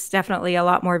 audio is definitely a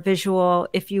lot more visual.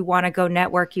 If you want to go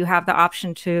network, you have the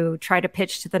option to try to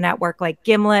pitch to the network, like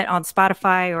Gimlet on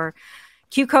Spotify or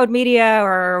Q Code Media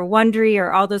or Wondery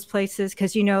or all those places.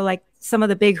 Because, like some of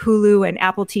the big Hulu and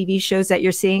Apple TV shows that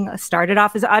you're seeing started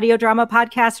off as audio drama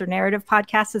podcasts or narrative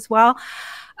podcasts as well.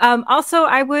 Also,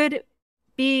 I would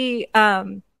be...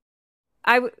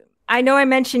 I know I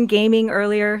mentioned gaming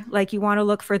earlier, like you want to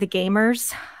look for the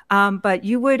gamers, but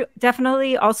you would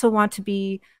definitely also want to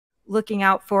be looking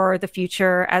out for the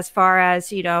future as far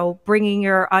as, bringing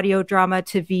your audio drama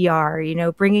to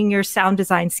VR, bringing your sound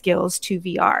design skills to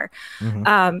VR,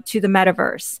 to the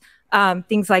metaverse,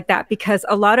 things like that, because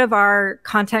a lot of our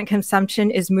content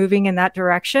consumption is moving in that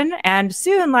direction. And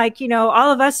soon, like,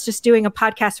 all of us just doing a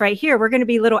podcast right here, we're going to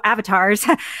be little avatars,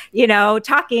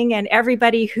 talking, and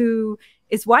everybody who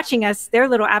is watching us, their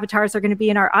little avatars are going to be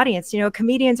in our audience.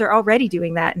 Comedians are already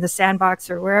doing that in the Sandbox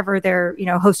or wherever they're,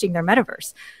 hosting their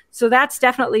metaverse. So that's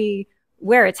definitely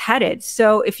where it's headed.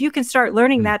 So if you can start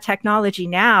learning that technology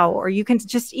now, or you can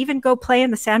just even go play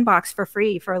in the Sandbox for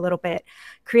free for a little bit,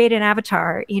 create an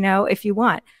avatar, if you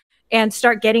want, and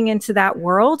start getting into that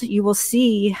world, you will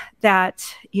see that,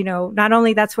 not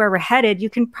only that's where we're headed, you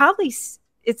can probably,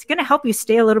 it's going to help you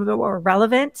stay a little bit more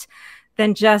relevant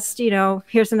than just,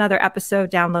 here's another episode,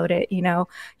 download it,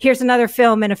 here's another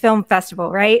film in a film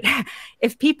festival, right?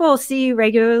 If people see you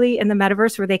regularly in the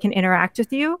metaverse where they can interact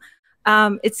with you,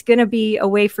 it's going to be a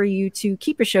way for you to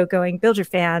keep your show going, build your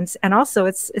fans. And also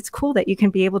it's cool that you can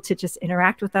be able to just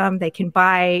interact with them. They can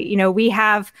buy, we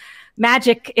have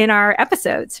magic in our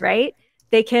episodes, right?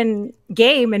 They can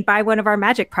game and buy one of our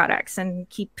magic products and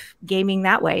keep gaming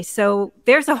that way. So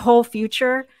there's a whole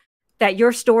future that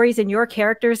your stories and your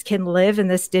characters can live in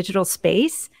this digital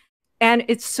space. And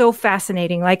it's so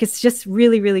fascinating. Like, it's just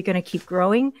really, really going to keep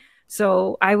growing.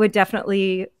 So I would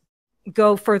definitely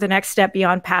go for the next step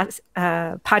beyond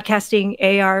podcasting,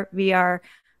 AR, VR,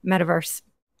 metaverse.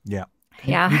 Yeah.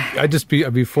 Yeah.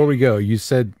 Before we go, you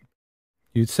said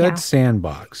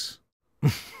Sandbox.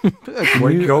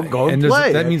 Go and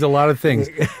play. That means a lot of things.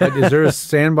 Is there a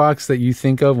sandbox that you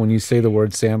think of when you say the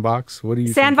word sandbox? What do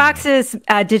you? Sandbox is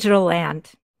digital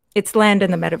land. It's land in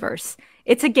the metaverse.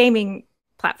 It's a gaming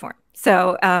platform.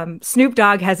 So Snoop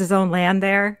Dogg has his own land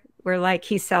there, where like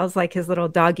he sells like his little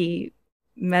doggy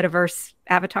metaverse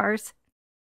avatars.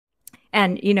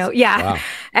 And Wow.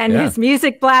 And his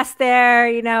music blast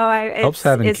there. Helps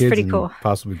having it's kids pretty and cool.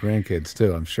 Possibly grandkids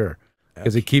too, I'm sure.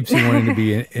 Because it keeps you wanting to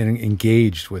be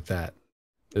engaged with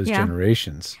those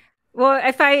generations. Well,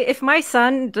 if my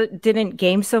son didn't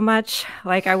game so much,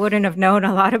 like, I wouldn't have known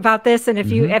a lot about this. And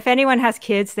if anyone has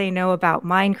kids, they know about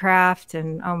Minecraft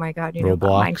and, oh my God, know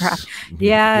about Minecraft.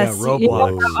 Yes,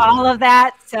 Roblox. All of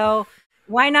that. So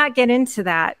why not get into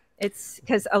that? It's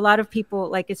because a lot of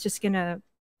people, like, it's just going to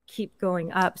keep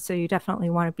going up. So you definitely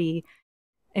want to be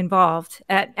involved.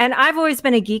 And I've always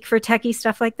been a geek for techie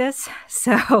stuff like this.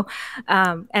 So,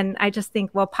 and I just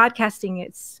think, well, podcasting,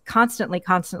 it's constantly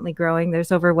growing.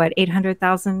 There's over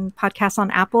 800,000 podcasts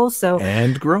on Apple. So,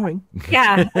 and growing.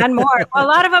 Yeah. And more. Well, a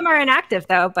lot of them are inactive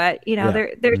though, but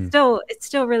they're still, it's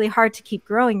still really hard to keep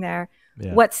growing there.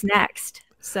 Yeah. What's next?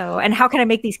 So, and how can I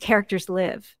make these characters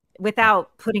live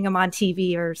without putting them on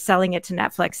TV or selling it to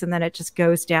Netflix? And then it just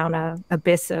goes down a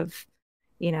abyss of,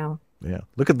 Yeah,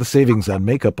 look at the savings on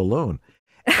makeup alone.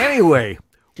 Anyway,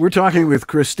 we're talking with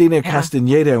Christina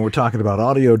Casteneda, and we're talking about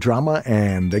audio drama.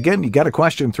 And again, you got a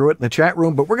question, throw it in the chat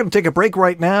room. But we're going to take a break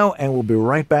right now, and we'll be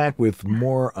right back with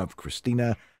more of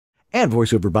Christina and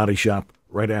VoiceOver Body Shop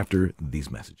right after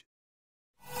these messages.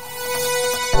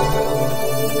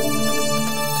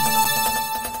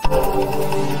 Well,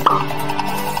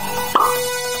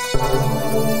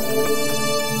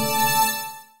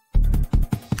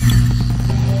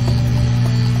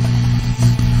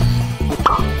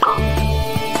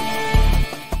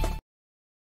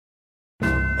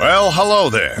 hello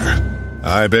there.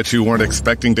 I bet you weren't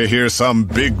expecting to hear some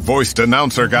big-voiced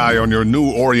announcer guy on your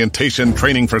new orientation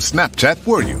training for Snapchat,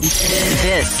 were you?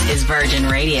 This is Virgin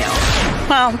Radio.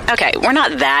 Well, okay, we're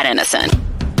not that innocent.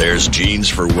 There's jeans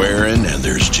for wearing and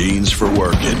there's jeans for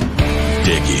working.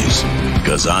 Dickies,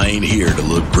 'cause I ain't here to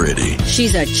look pretty.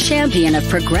 She's a champion of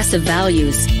progressive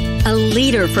values, a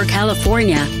leader for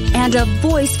California, and a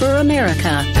voice for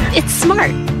America. It's smart.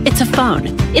 It's a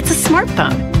phone. It's a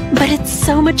smartphone. But it's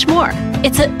so much more.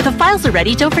 The files are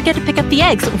ready. Don't forget to pick up the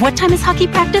eggs. What time is hockey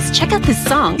practice? Check out this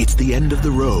song. It's the end of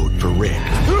the road for Rick.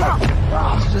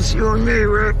 It's just you and me,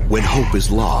 Rick. When hope is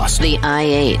lost. The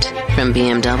i8 from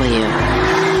BMW.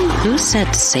 Who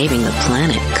said saving the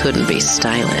planet couldn't be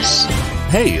stylish?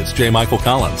 Hey, it's J. Michael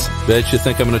Collins. Bet you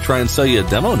think I'm going to try and sell you a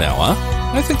demo now, huh?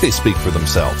 I think they speak for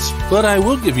themselves. But I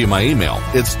will give you my email.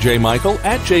 It's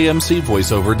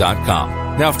jmichael@jmcvoiceover.com.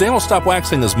 Now, if Dan will stop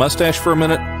waxing his mustache for a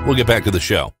minute, we'll get back to the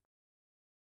show.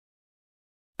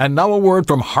 And now a word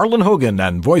from Harlan Hogan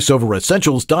and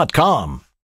VoiceOverEssentials.com.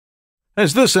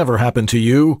 Has this ever happened to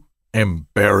you?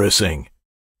 Embarrassing.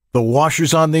 The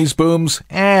washers on these booms?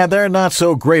 They're not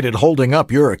so great at holding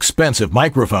up your expensive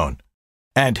microphone.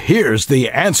 And here's the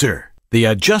answer. The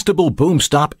adjustable boom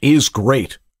stop is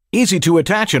great. Easy to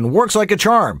attach and works like a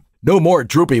charm. No more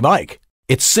droopy mic.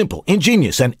 It's simple,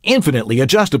 ingenious, and infinitely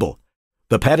adjustable.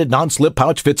 The padded non-slip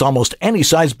pouch fits almost any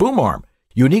size boom arm.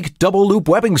 Unique double-loop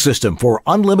webbing system for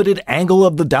unlimited angle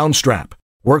of the downstrap.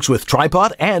 Works with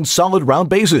tripod and solid round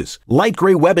bases. Light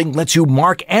gray webbing lets you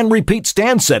mark and repeat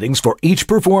stand settings for each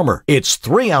performer. It's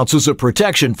 3 ounces of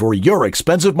protection for your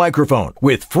expensive microphone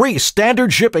with free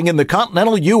standard shipping in the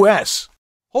continental U.S.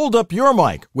 Hold up your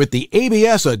mic with the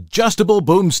ABS adjustable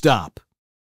boom stop.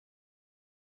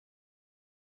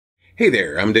 Hey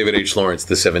there, I'm David H. Lawrence,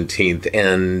 the 17th,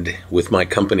 and with my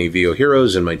company VO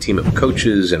Heroes and my team of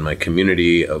coaches and my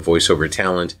community of voiceover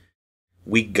talent,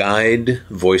 we guide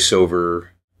voiceover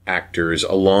actors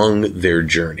along their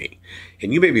journey.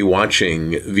 And you may be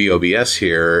watching VOBS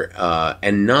here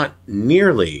and not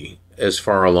nearly as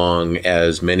far along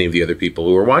as many of the other people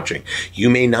who are watching. You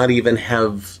may not even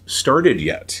have started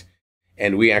yet.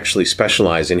 And we actually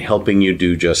specialize in helping you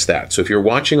do just that. So if you're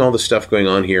watching all the stuff going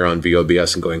on here on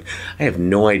VOBS and going, I have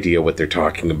no idea what they're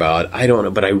talking about, I don't know,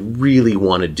 but I really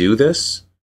want to do this,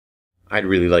 I'd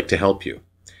really like to help you.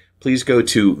 Please go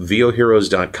to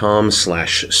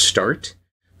voheroes.com/start.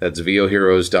 That's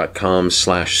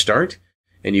voheroes.com/start.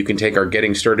 And you can take our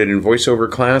Getting Started in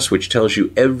Voiceover class, which tells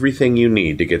you everything you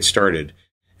need to get started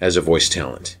as a voice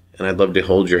talent. And I'd love to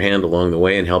hold your hand along the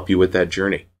way and help you with that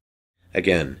journey.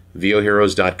 Again,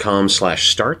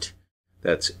 voheroes.com/start.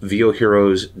 That's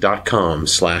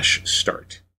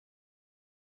voheroes.com/start.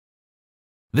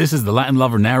 This is the Latin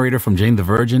lover narrator from Jane the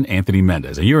Virgin, Anthony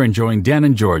Mendez, and you're enjoying Dan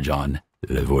and George on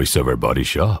The Voiceover Body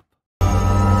Shop.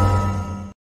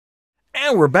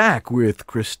 And we're back with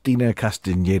Christina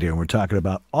Casteneda, and we're talking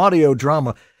about audio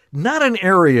drama. Not an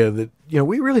area that,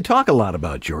 we really talk a lot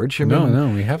about, George.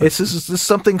 No, we haven't. This is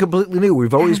something completely new.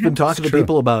 We've always been talking to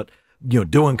people about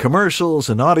doing commercials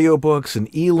and audiobooks and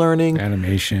e-learning,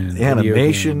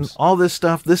 animation, all this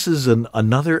stuff. This is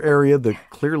another area that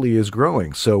clearly is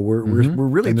growing. So we're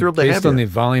really thrilled to have you. Based on the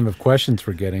volume of questions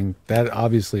we're getting, that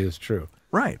obviously is true.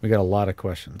 Right. We got a lot of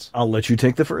questions. I'll let you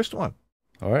take the first one.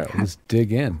 All right, let's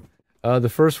dig in. The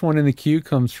first one in the queue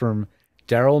comes from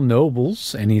Daryl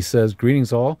Nobles, and he says,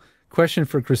 "Greetings all. Question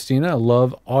for Christina. I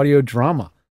love audio drama.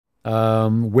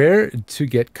 Where to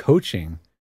get coaching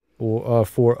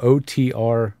for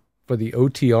OTR, for the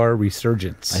OTR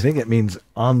resurgence?" I think it means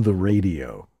on the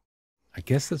radio. I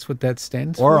guess that's what that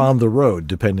stands for. Or on the road,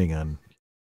 depending on.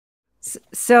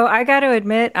 So I got to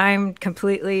admit, I'm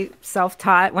completely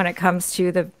self-taught when it comes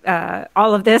to the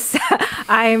all of this.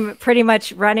 I'm pretty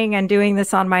much running and doing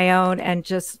this on my own and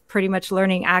just pretty much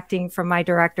learning acting from my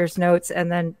director's notes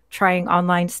and then trying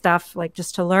online stuff like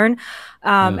just to learn.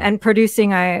 And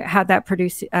producing, I had that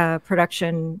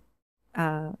production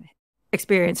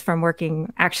experience from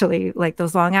working actually like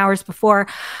those long hours before.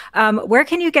 Where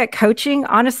can you get coaching?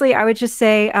 Honestly, I would just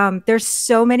say there's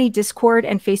so many Discord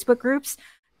and Facebook groups.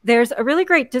 There's a really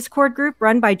great Discord group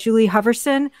run by Julie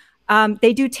Hoverson.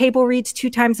 They do table reads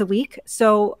 2 times a week.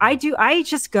 So I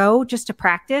just go just to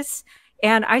practice.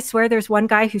 And I swear there's one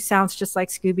guy who sounds just like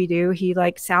Scooby-Doo. He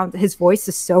his voice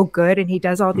is so good and he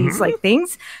does all these like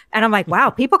things. And I'm like,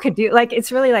 wow, people can do, like,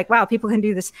 it's really like, wow, people can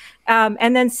do this.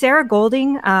 And then Sarah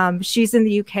Golding, she's in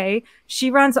the UK.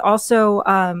 She runs also,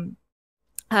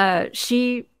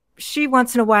 she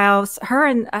once in a while, her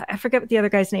and I forget what the other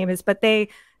guy's name is, but they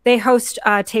host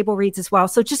table reads as well.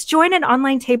 So just join an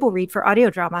online table read for audio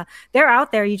drama. They're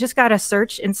out there. You just got to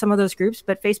search in some of those groups,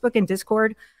 but Facebook and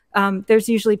Discord, there's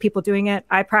usually people doing it.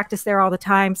 I practice there all the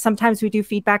time. Sometimes we do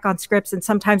feedback on scripts, and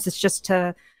sometimes it's just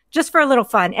for a little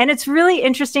fun. And it's really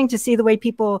interesting to see the way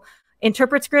people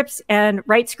interpret scripts and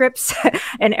write scripts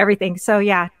and everything. So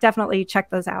yeah, definitely check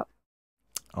those out.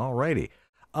 All righty.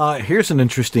 Here's an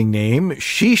interesting name,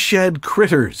 She Shed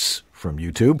Critters from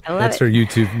YouTube. That's her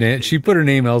YouTube name. She put her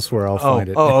name elsewhere. I'll find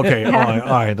it. Oh, okay. All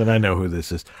right. Then I know who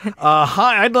this is.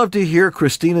 Hi, I'd love to hear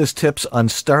Christina's tips on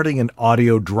starting an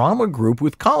audio drama group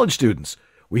with college students.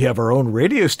 We have our own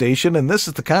radio station, and this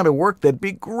is the kind of work that'd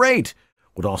be great.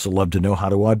 Would also love to know how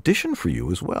to audition for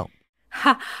you as well.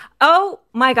 Oh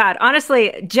my God.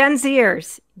 Honestly, Gen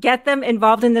Zers, get them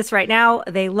involved in this right now.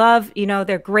 They love,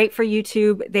 they're great for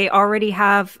YouTube. They already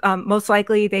have, most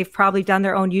likely they've probably done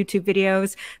their own YouTube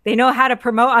videos. They know how to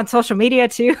promote on social media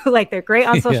too. Like they're great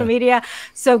on social media.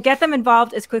 So get them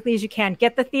involved as quickly as you can.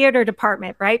 Get the theater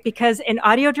department, right? Because in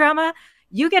audio drama,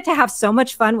 you get to have so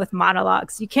much fun with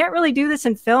monologues. You can't really do this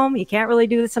in film. You can't really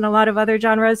do this in a lot of other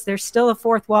genres. There's still a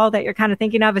fourth wall that you're kind of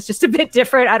thinking of. It's just a bit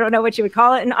different. I don't know what you would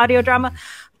call it in audio drama,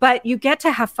 but you get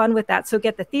to have fun with that. So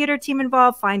get the theater team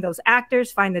involved, find those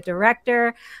actors, find the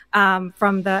director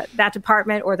from that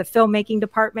department or the filmmaking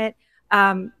department.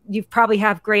 You probably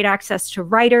have great access to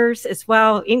writers as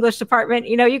well, English department,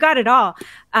 you got it all.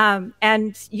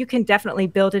 And you can definitely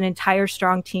build an entire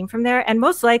strong team from there. And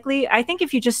most likely, I think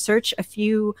if you just search a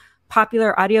few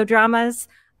popular audio dramas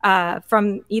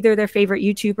from either their favorite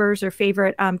YouTubers or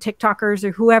favorite TikTokers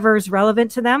or whoever is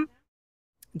relevant to them,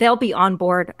 they'll be on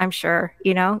board, I'm sure.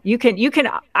 You can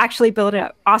actually build an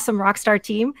awesome rock star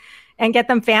team and get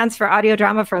them fans for audio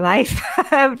drama for life.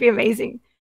 That would be amazing.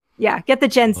 Yeah, get the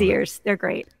Gen Zers. They're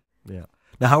great. Yeah.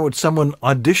 Now, how would someone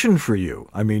audition for you?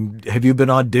 I mean, have you been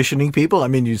auditioning people? I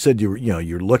mean, you said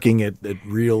you're looking at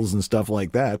reels and stuff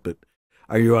like that, but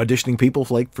are you auditioning people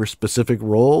for specific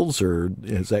roles, or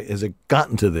has it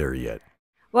gotten to there yet?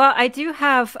 Well, I do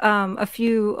have a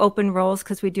few open roles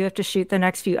because we do have to shoot the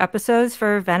next few episodes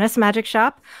for Venice Magic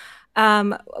Shop.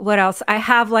 What else? I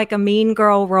have like a mean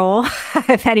girl role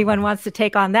if anyone wants to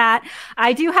take on that.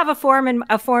 I do have a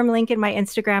form link in my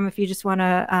Instagram if you just want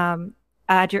to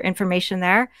add your information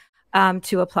there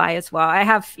to apply as well. I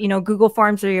have, Google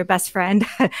Forms are your best friend.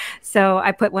 So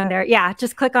I put one there. Yeah,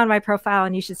 just click on my profile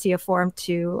and you should see a form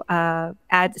to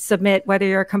submit whether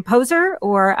you're a composer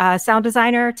or a sound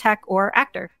designer, tech, or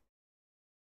actor.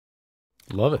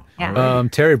 Love it. Yeah.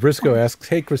 Terry Briscoe asks,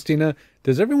 hey, Christina,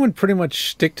 does everyone pretty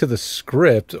much stick to the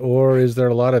script, or is there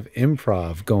a lot of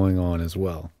improv going on as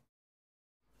well?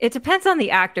 It depends on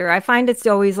the actor. I find it's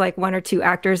always like one or two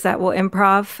actors that will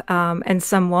improv and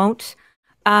some won't.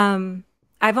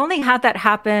 I've only had that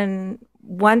happen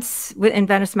once in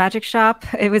Venice Magic Shop.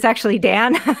 It was actually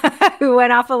Dan who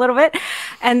went off a little bit.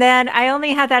 And then I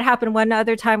only had that happen one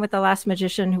other time with The Last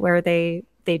Magician where they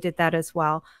did that as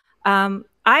well.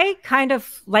 I kind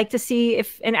of like to see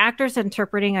if an actor's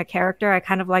interpreting a character, I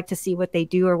kind of like to see what they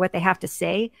do or what they have to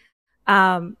say.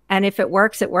 And if it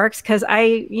works, it works. Cause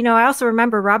I also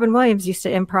remember Robin Williams used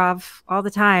to improv all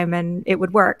the time and it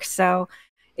would work. So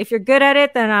if you're good at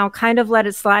it, then I'll kind of let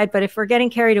it slide. But if we're getting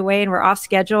carried away and we're off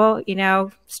schedule,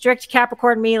 strict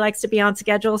Capricorn me likes to be on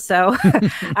schedule. So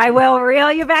I will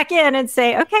reel you back in and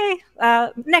say, okay,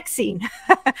 next scene.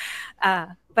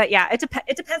 But yeah, it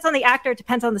depends on the actor, it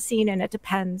depends on the scene, and it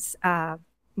depends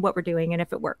what we're doing and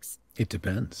if it works. It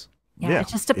depends. Yeah, it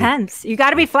just depends. You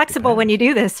got to be flexible when you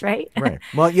do this, right? Right.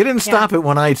 Well, you didn't stop it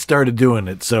when I started doing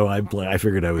it, so I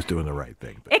figured I was doing the right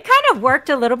thing. It kind of worked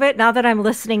a little bit now that I'm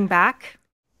listening back.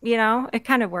 It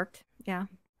kind of worked. Yeah.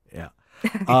 Yeah.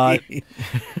 All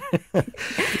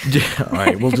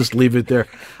right, we'll just leave it there.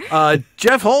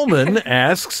 Jeff Holman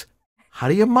asks, how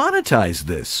do you monetize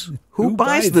this? Who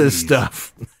buys this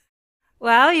stuff?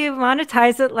 Well, you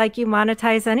monetize it like you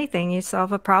monetize anything. You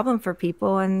solve a problem for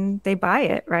people and they buy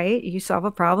it, right? You solve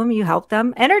a problem, you help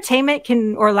them. Entertainment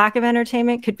or lack of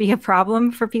entertainment could be a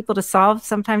problem for people to solve.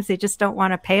 Sometimes they just don't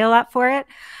want to pay a lot for it.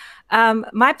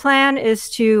 My plan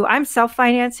is I'm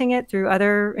self-financing it through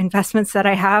other investments that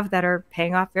I have that are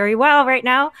paying off very well right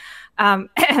now.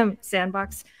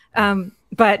 Sandbox.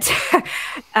 But,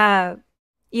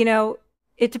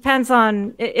 It depends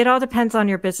on, it all depends on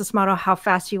your business model, how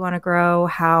fast you want to grow,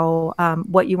 how,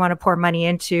 what you want to pour money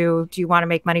into. Do you want to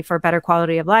make money for a better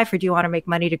quality of life, or do you want to make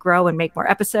money to grow and make more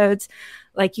episodes?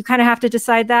 Like, you kind of have to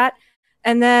decide that.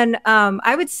 And then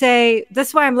I would say this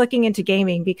is why I'm looking into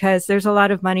gaming, because there's a lot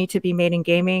of money to be made in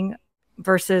gaming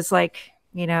versus like,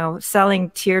 you know, selling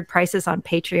tiered prices on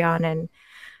Patreon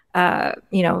and,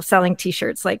 you know, selling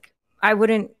t-shirts. Like, I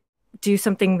wouldn't do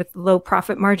something with low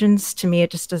profit margins. To me,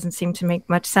 it just doesn't seem to make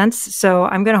much sense. So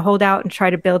I'm going to hold out and try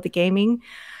to build the gaming.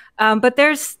 But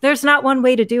there's not one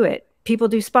way to do it. People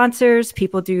do sponsors,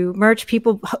 people do merch,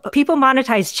 people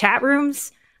monetize chat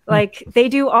rooms. Like, they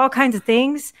do all kinds of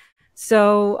things.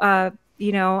 So,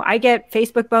 you know, I get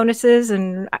Facebook bonuses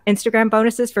and Instagram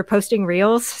bonuses for posting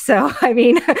reels. So, I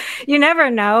mean, you never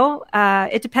know.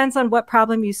 It depends on what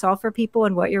problem you solve for people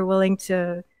and what you're willing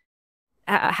to,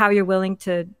 how you're willing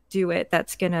to do it.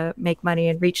 That's going to make money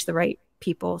and reach the right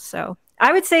people. So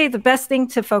I would say the best thing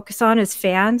to focus on is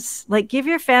fans. Like, give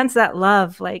your fans that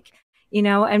love, like, you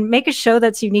know, and make a show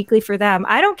that's uniquely for them.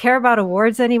 I don't care about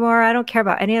awards anymore. I don't care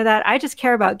about any of that. I just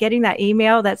care about getting that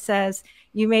email that says,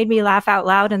 you made me laugh out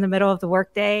loud in the middle of the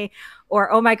workday, or,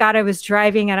 oh my God, I was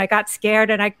driving and I got scared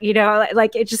and I, you know,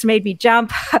 like, it just made me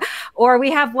jump. Or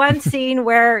we have one scene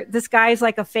where this guy's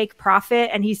like a fake prophet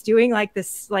and he's doing like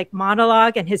this like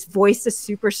monologue and his voice is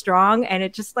super strong and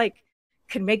it just like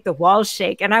can make the walls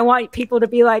shake. And I want people to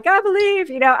be like, I believe,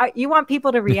 you know, you want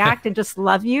people to react and just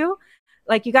love you.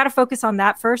 Like, you got to focus on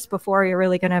that first before you're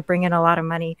really going to bring in a lot of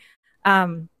money.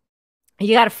 You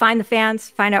got to find the fans,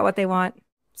 find out what they want,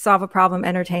 solve a problem,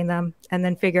 entertain them, and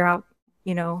then figure out,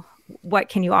 you know, what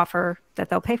can you offer that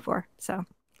they'll pay for. So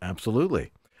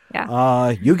absolutely. Yeah.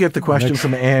 You get the question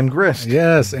from Ann Grist.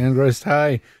 Yes, Ann Grist.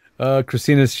 Hi.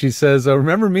 Christina, she says,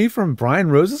 remember me from Brian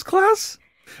Rose's class?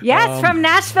 Yes, from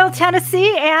Nashville,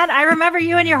 Tennessee, and I remember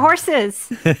you and your horses.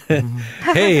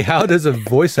 Hey, how does a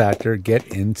voice actor get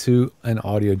into an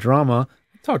audio drama?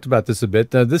 We talked about this a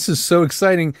bit. This is so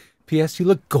exciting. P.S. You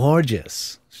look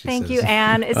gorgeous. Thank you,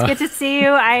 Anne. It's good to see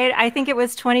you. I think it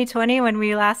was 2020 when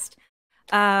we last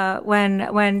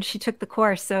when she took the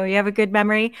course. So you have a good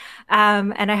memory.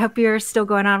 And I hope you're still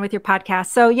going on with your podcast.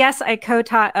 So yes, I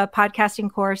co-taught a podcasting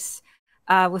course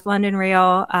with London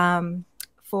Real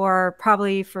for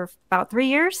about 3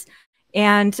 years.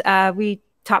 And we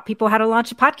taught people how to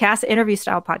launch a podcast, interview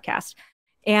style podcast.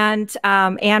 And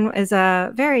Anne is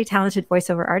a very talented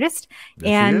voiceover artist.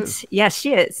 Yes,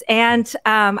 she is. And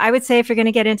I would say, if you're going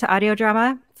to get into audio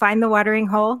drama, find the watering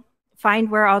hole,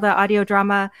 find where all the audio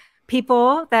drama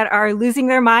people that are losing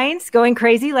their minds, going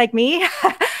crazy like me,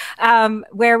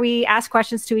 where we ask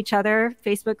questions to each other,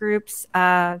 Facebook groups,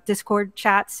 Discord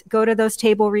chats, go to those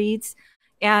table reads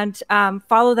and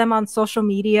follow them on social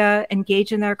media,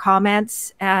 engage in their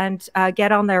comments, and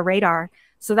get on their radar.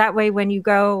 So that way, when you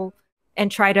go and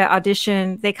try to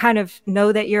audition, they kind of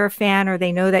know that you're a fan, or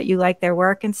they know that you like their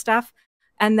work and stuff.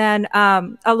 And then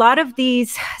a lot of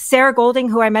these, Sarah Golding,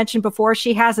 who I mentioned before,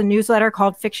 she has a newsletter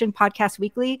called Fiction Podcast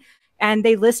Weekly, and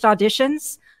they list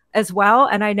auditions as well.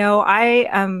 And I know I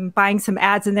am buying some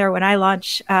ads in there when I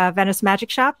launch Venice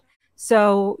Magic Shop.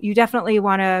 So you definitely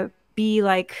want to be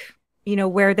like, you know,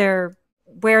 where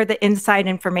the inside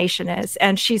information is.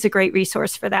 And she's a great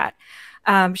resource for that.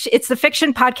 It's the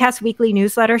Fiction Podcast Weekly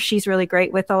newsletter. She's really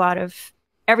great with a lot of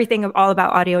everything all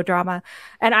about audio drama.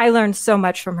 And I learned so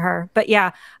much from her. But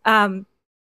yeah,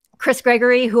 Chris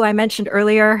Gregory, who I mentioned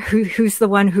earlier, who's the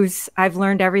one I've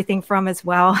learned everything from as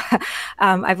well.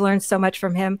 I've learned so much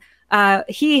from him.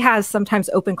 He has sometimes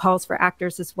open calls for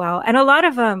actors as well. And a lot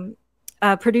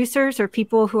of producers or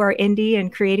people who are indie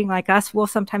and creating like us will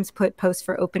sometimes put posts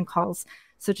for open calls.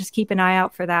 So just keep an eye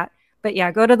out for that. But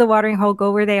yeah, go to the watering hole,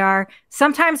 go where they are.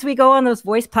 Sometimes we go on those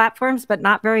voice platforms, but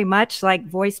not very much, like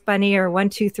Voice Bunny or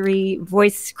 123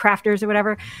 Voice Crafters or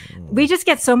whatever. We just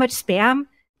get so much spam.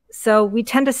 So we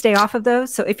tend to stay off of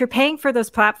those. So if you're paying for those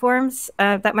platforms,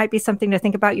 that might be something to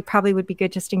think about. You probably would be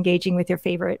good just engaging with your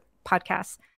favorite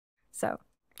podcasts. So.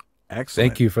 Excellent.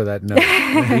 Thank you for that note.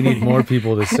 We need more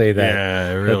people to say that.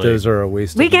 Yeah, really. That those are a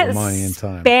waste of money and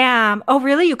time. Spam. Oh,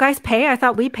 really? You guys pay? I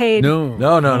thought we paid. No.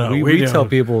 We tell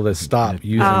people to stop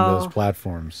using those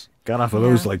platforms. Got off of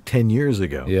those like 10 years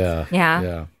ago.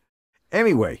 Yeah.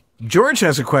 Anyway, George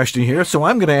has a question here, so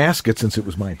I'm going to ask it since it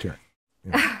was my turn.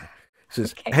 It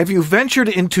says, have you ventured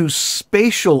into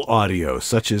spatial audio,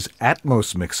 such as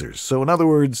Atmos mixers? So in other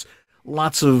words,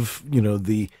 lots of,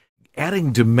 the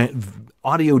adding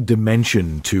audio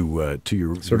dimension to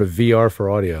your sort of VR for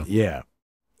audio. Yeah.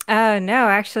 No,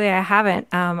 actually I haven't.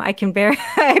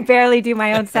 I barely do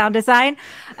my own sound design,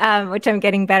 which I'm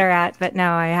getting better at, but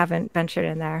no, I haven't ventured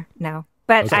in there. No.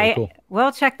 but I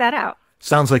will check that out.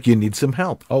 Sounds like you need some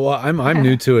help. Oh, well, I'm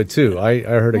new to it too. I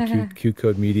heard a Q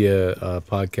Code Media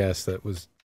podcast that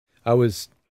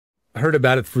I heard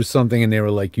about it through something, and they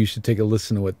were like, you should take a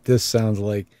listen to what this sounds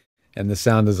like. And the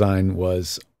sound design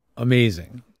was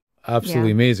amazing,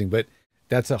 absolutely amazing. But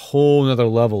that's a whole nother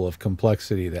level of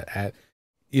complexity that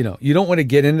you don't want to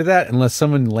get into that unless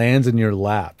someone lands in your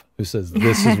lap who says,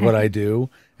 this is what I do,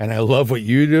 and I love what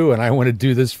you do, and I want to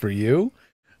do this for you.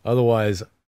 Otherwise,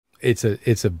 it's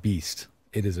a beast.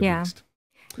 It is a beast.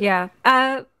 Yeah.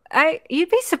 You'd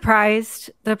be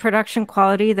surprised the production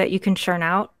quality that you can churn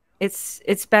out.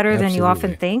 It's better than you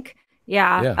often think.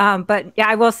 Yeah. But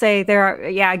I will say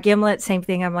Gimlet, same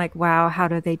thing. I'm like, wow, how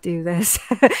do they do this?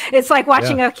 It's like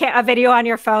watching a video on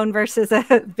your phone versus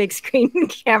a big screen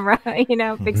camera,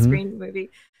 big screen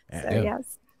movie. So,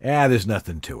 yes. Yeah, there's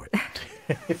nothing to it.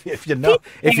 if you know,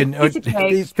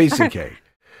 it's piece of cake.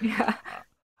 Yeah.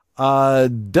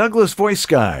 Douglas Voice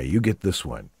Guy, you get this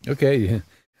one. Okay.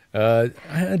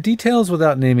 Details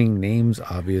without naming names,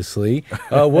 obviously.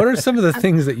 What are some of the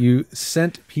things that you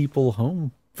sent people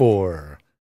home for?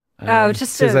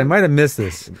 Just because I might have missed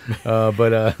this.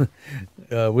 But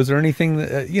was there anything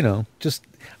that just,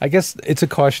 I guess it's a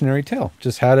cautionary tale,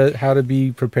 just how to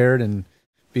be prepared and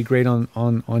be great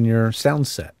on your sound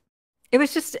set. It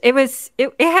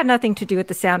had nothing to do with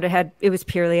the sound. It was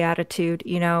purely attitude.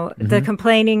 The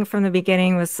complaining from the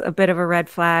beginning was a bit of a red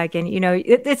flag. And,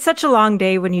 it's such a long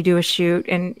day when you do a shoot,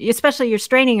 and especially you're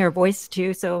straining your voice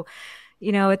too. So,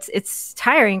 it's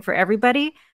tiring for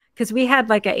everybody, because we had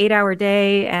like an 8-hour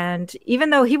day. And even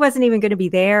though he wasn't even going to be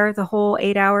there the whole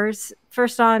 8 hours,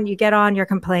 you get on, you're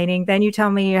complaining. Then you tell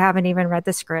me you haven't even read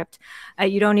the script.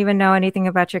 You don't even know anything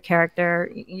about your character.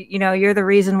 You're the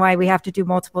reason why we have to do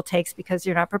multiple takes, because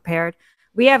you're not prepared.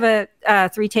 We have a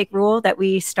 3-take rule that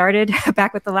we started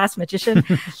back with The Last Magician.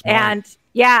 And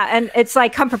it's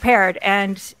like, come prepared.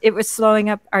 And it was slowing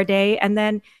up our day. And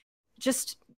then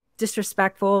just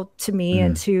disrespectful to me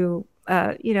and to,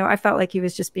 I felt like he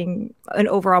was just being an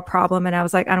overall problem. And I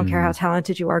was like, I don't care how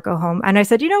talented you are, go home. And I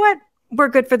said, you know what? We're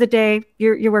good for the day.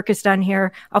 Your work is done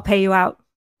here. I'll pay you out.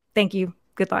 Thank you.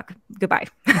 Good luck. Goodbye.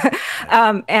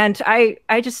 And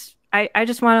I just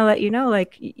want to let you know,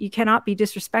 like, you cannot be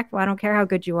disrespectful. I don't care how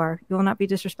good you are. You will not be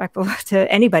disrespectful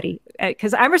to anybody,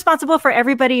 because I'm responsible for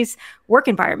everybody's work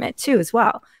environment too, as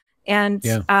well. And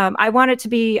I want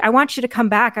you to come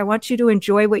back. I want you to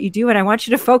enjoy what you do. And I want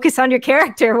you to focus on your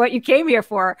character, what you came here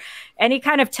for. Any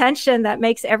kind of tension that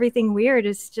makes everything weird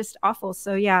is just awful.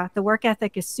 So the work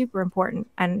ethic is super important,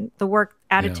 and the work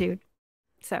attitude.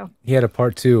 So he had a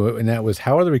part 2, and that was,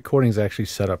 how are the recordings actually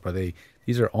set up?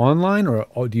 These are online,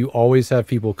 or do you always have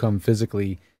people come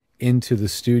physically into the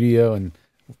studio? And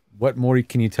what more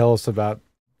can you tell us about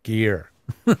gear,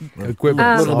 equipment?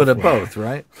 A little bit of both,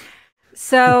 right?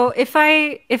 So if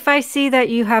I see that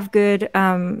you have good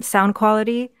sound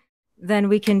quality, then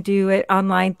we can do it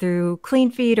online through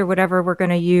Clean Feed or whatever we're going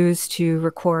to use to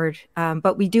record.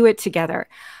 But we do it together.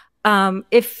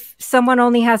 If someone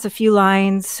only has a few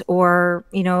lines, or,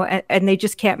 and they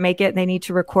just can't make it and they need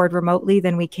to record remotely,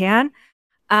 then we can.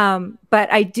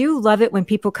 But I do love it when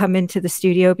people come into the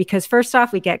studio, because first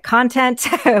off, we get content,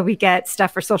 we get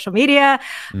stuff for social media.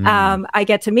 I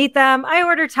get to meet them. I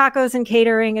order tacos and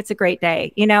catering. It's a great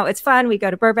day. It's fun. We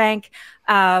go to Burbank.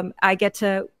 I get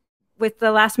to, with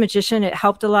The Last Magician, it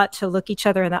helped a lot to look each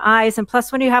other in the eyes. And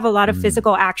plus, when you have a lot of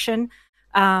physical action,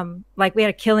 like we had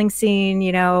a killing scene,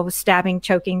 stabbing,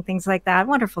 choking, things like that.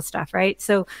 Wonderful stuff, right?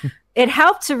 So it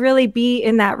helped to really be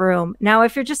in that room. Now,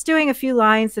 if you're just doing a few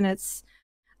lines and it's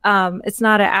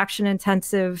not an action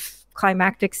intensive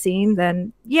climactic scene,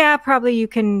 then probably you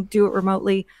can do it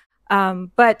remotely.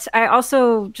 But I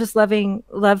also just love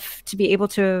to be able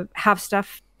to have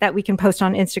stuff that we can post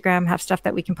on Instagram, have stuff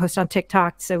that we can post on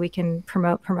TikTok, so we can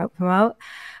promote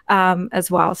as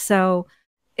well. So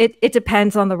it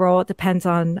depends on the role. It depends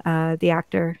on the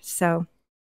actor. So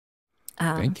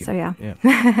thank you. So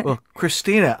Well,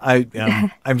 Christina,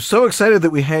 I'm so excited that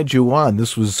we had you on.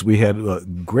 We had a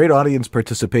great audience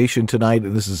participation tonight,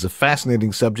 and this is a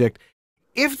fascinating subject.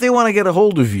 If they want to get a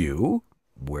hold of you,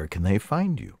 where can they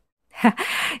find you?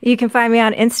 You can find me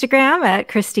on Instagram at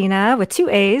Christina with 2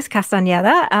 A's,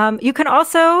 Castaneda. You can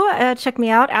also check me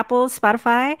out, Apple,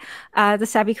 Spotify, the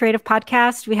Savvy Creative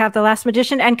Podcast. We have The Last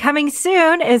Magician, and coming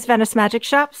soon is Venice Magic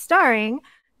Shop, starring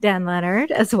Dan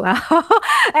Leonard as well.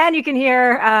 And you can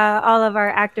hear all of our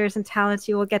actors and talents.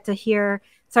 You will get to hear,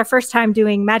 it's our first time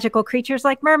doing magical creatures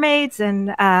like mermaids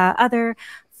and other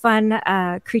fun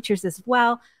creatures as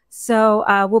well.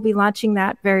 So we'll be launching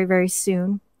that very, very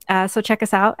soon. So check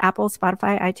us out, Apple,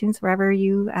 Spotify, iTunes, wherever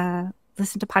you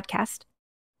listen to podcasts.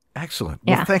 Excellent.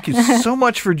 Yeah. Well, thank you so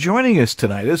much for joining us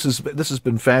tonight. This has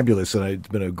been fabulous, and it's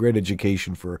been a great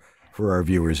education for our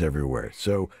viewers everywhere.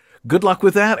 So good luck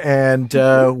with that, and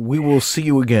we will see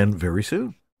you again very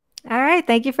soon. All right.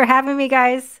 Thank you for having me,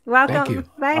 guys. Welcome. Thank you.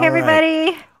 Bye, All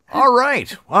everybody. All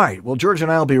right. Well, George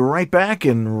and I will be right back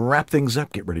and wrap things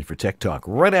up. Get ready for Tech Talk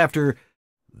right after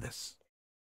this.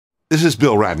 This is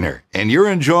Bill Ratner, and you're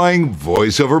enjoying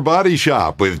VoiceOver Body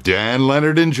Shop with Dan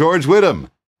Leonard and George Whittam.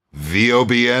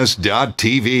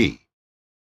 VOBS.TV.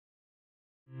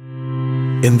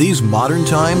 In these modern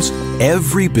times,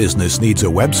 every business needs a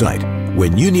website.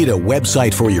 When you need a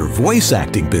website for your voice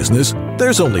acting business,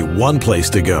 there's only one place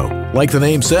to go. Like the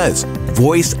name says,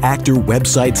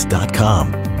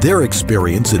 voiceactorwebsites.com. Their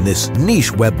experience in this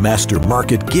niche webmaster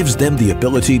market gives them the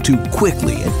ability to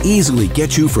quickly and easily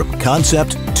get you from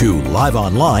concept to live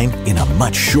online in a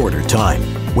much shorter time.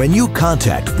 When you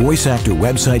contact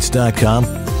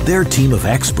voiceactorwebsites.com, their team of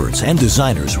experts and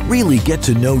designers really get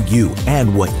to know you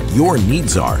and what your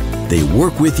needs are. They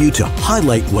work with you to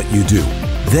highlight what you do.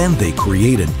 Then they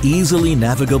create an easily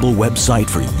navigable website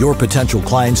for your potential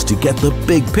clients to get the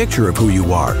big picture of who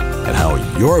you are and how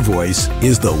your voice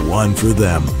is the one for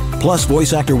them. Plus,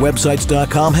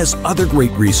 VoiceActorWebsites.com has other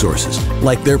great resources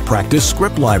like their practice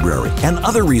script library and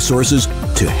other resources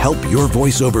to help your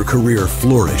voiceover career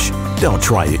flourish. Don't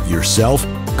try it yourself.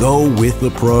 Go with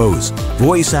the pros.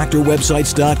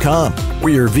 VoiceActorWebsites.com,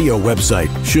 where your VO website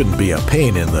shouldn't be a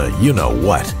pain in the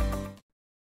you-know-what.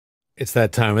 It's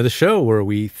that time of the show where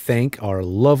we thank our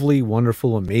lovely,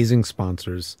 wonderful, amazing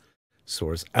sponsors,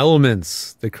 Source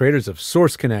Elements, the creators of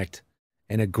Source Connect,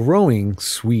 and a growing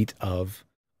suite of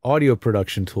audio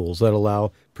production tools that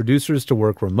allow producers to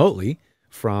work remotely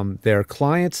from their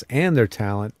clients and their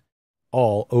talent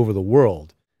all over the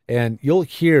world. And you'll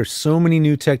hear so many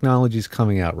new technologies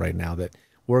coming out right now that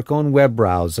work on web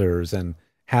browsers and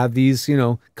have these,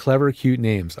 clever, cute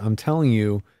names. I'm telling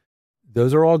you,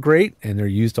 those are all great, and they're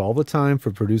used all the time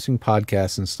for producing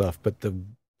podcasts and stuff. But the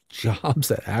jobs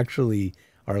that actually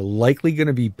are likely going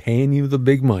to be paying you the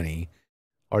big money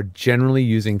are generally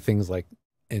using things like,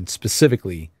 and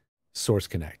specifically, Source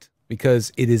Connect,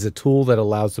 because it is a tool that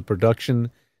allows the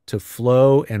production to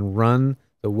flow and run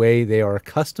the way they are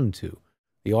accustomed to.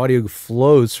 The audio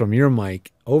flows from your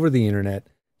mic over the internet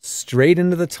straight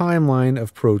into the timeline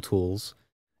of Pro Tools,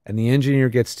 and the engineer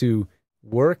gets to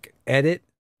work, edit,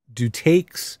 do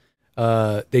takes.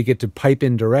 They get to pipe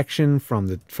in direction from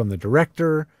the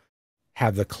director,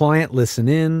 have the client listen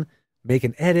in, make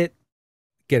an edit,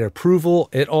 get approval.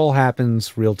 It all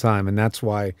happens real time, and that's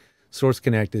why Source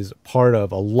Connect is part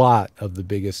of a lot of the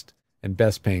biggest and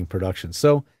best paying productions.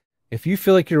 So if you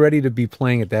feel like you're ready to be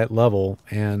playing at that level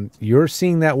and you're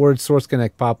seeing that word Source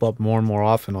Connect pop up more and more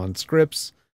often on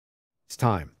scripts, it's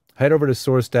time. Head over to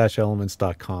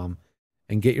source-elements.com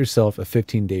and get yourself a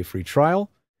 15-day free trial.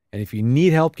 And if you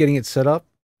need help getting it set up,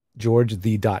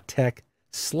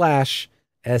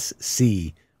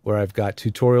 georgethe.tech/SC, where I've got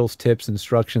tutorials, tips,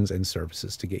 instructions, and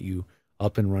services to get you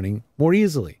up and running more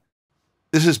easily.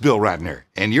 This is Bill Ratner,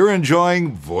 and you're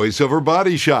enjoying VoiceOver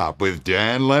Body Shop with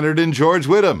Dan Leonard and George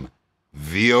Whittam.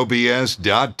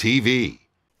 VOBS.TV.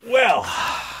 Well,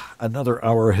 another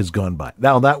hour has gone by.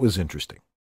 Now, that was interesting.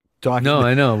 I know.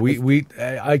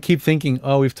 I keep thinking,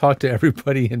 we've talked to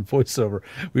everybody in voiceover.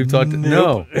 We've talked to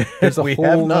no. It's a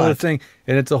whole other thing,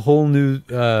 and it's a whole new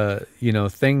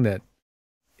thing that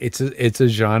it's a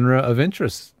genre of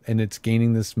interest, and it's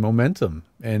gaining this momentum.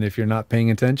 And if you're not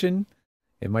paying attention,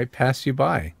 it might pass you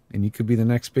by, and you could be the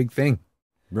next big thing.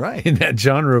 Right. In that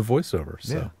genre of voiceover.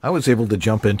 So yeah, I was able to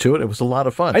jump into it. It was a lot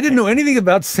of fun. I didn't know anything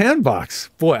about Sandbox.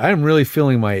 Boy, I'm really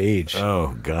feeling my age.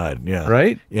 Oh, God. Yeah.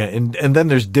 Right? Yeah. And then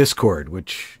there's Discord,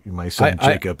 which my son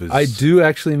Jacob is. I do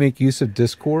actually make use of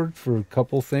Discord for a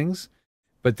couple things,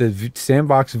 but the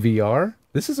Sandbox VR,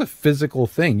 this is a physical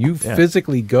thing. You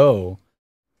physically go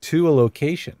to a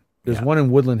location. There's one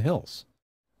in Woodland Hills,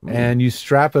 and you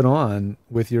strap it on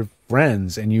with your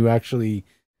friends, and you actually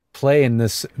play in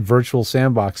this virtual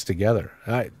sandbox together.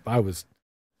 I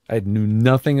knew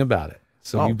nothing about it.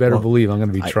 So you better believe I'm going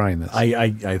to be trying this.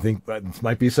 I think that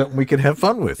might be something we could have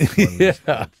fun with.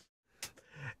 Yeah.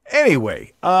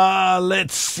 Anyway,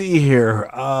 let's see here.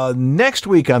 Next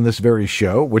week on this very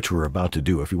show, which we're about to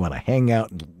do, if you want to hang out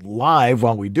live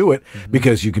while we do it,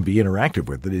 because you can be interactive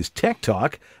with it, is Tech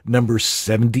Talk number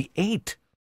 78.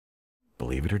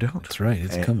 Believe it or don't. That's right.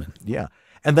 It's coming. Yeah.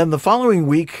 And then the following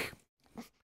week,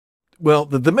 well,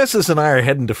 the missus and I are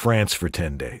heading to France for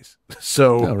 10 days.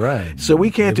 So, so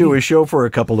we can't do a show for a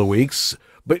couple of weeks.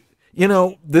 But,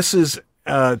 this is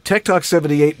Tech Talk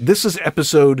 78. This is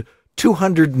episode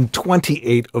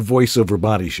 228 of VoiceOver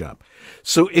Body Shop.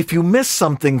 So if you missed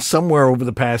something somewhere over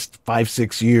the past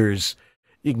 5-6 years,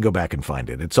 you can go back and find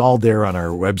it. It's all there on our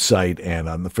website and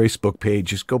on the Facebook page.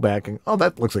 Just go back and, oh,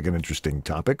 that looks like an interesting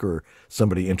topic or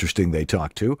somebody interesting they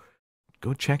talked to.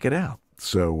 Go check it out.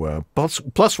 So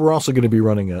plus we're also going to be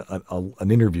running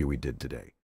an interview we did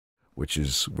today, which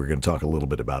is we're going to talk a little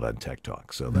bit about on Tech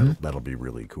Talk. So that'll be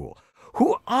really cool.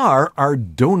 Who are our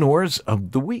donors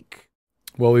of the week?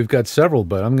 Well, we've got several,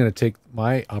 but I'm going to take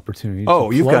my opportunity.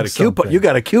 Oh, you've got a coupon. You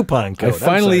got a coupon code. I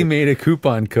finally made a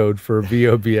coupon code for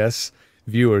VOBS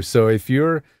viewers. So if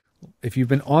you've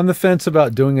been on the fence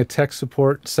about doing a tech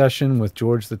support session with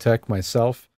George the Tech,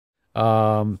 myself,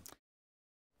 now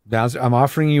I'm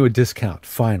offering you a discount.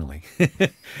 Finally,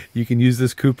 you can use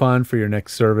this coupon for your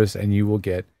next service, and you will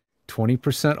get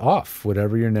 20% off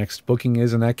whatever your next booking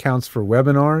is, and that counts for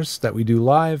webinars that we do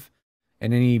live.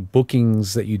 And any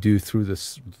bookings that you do through the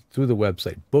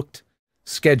website, booked,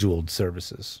 scheduled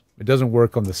services. It doesn't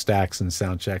work on the stacks and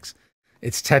sound checks.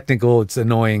 It's technical. It's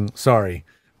annoying. Sorry,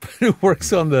 but it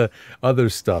works on the other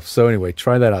stuff. So anyway,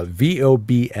 try that out.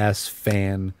 VOBS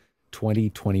Fan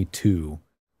 2022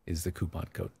 is the coupon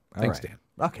code. Thanks, Dan.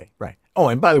 Okay, right. Oh,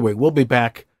 and by the way, we'll be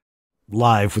back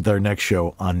live with our next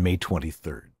show on May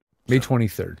 23rd. May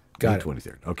 23rd. Got May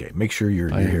 23rd. Okay, make sure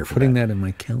you're I'm here for putting that in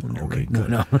my calendar. Okay, right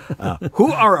good. now.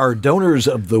 Who are our donors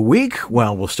of the week?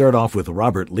 Well, we'll start off with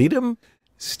Robert Leadham,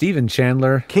 Stephen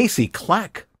Chandler, Casey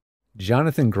Clack,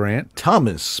 Jonathan Grant,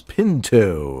 Thomas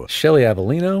Pinto, Shelley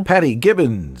Avellino, Patty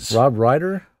Gibbons, Rob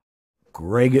Ryder,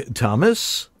 Greg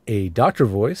Thomas, a Dr.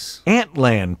 Voice,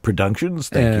 Antland Productions.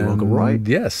 Thank you, Uncle Roy.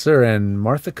 Yes, sir. And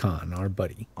Martha Kahn, our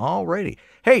buddy. All righty.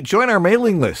 Hey, join our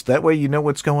mailing list. That way you know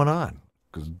what's going on,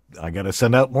 because I got to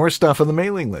send out more stuff on the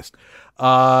mailing list.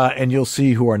 And you'll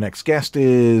see who our next guest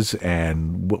is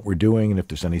and what we're doing. And if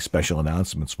there's any special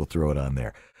announcements, we'll throw it on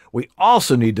there. We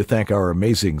also need to thank our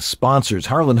amazing sponsors,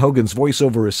 Harlan Hogan's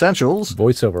VoiceOver Essentials,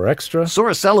 VoiceOver Extra,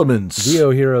 Source Elements,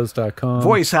 VOHeroes.com,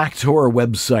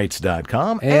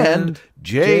 VoiceActorWebsites.com, and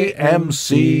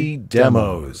JMC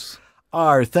Demos.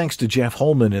 Our thanks to Jeff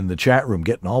Holman in the chat room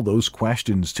getting all those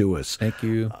questions to us. Thank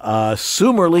you.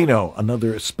 Sue Merlino,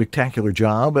 another spectacular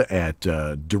job at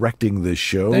directing this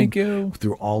show. Thank you.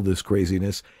 Through all this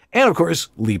craziness. And, of course,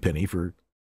 Lee Penny for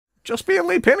just being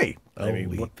Lee Penny.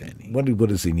 Lee Penny. What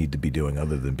does he need to be doing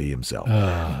other than be himself?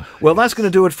 Well, that's going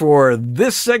to do it for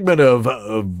this segment of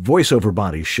VoiceOver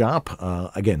Body Shop.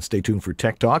 Again, stay tuned for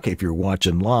Tech Talk if you're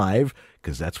watching live,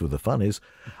 because that's where the fun is.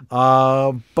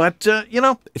 But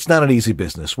it's not an easy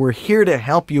business. We're here to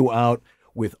help you out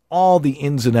with all the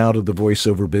ins and outs of the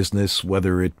voiceover business,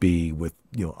 whether it be with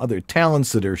other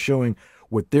talents that are showing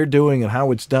what they're doing and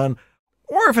how it's done,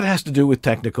 or if it has to do with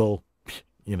technical,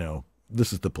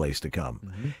 this is the place to come.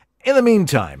 Mm-hmm. In the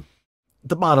meantime,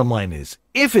 the bottom line is,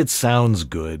 if it sounds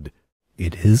good,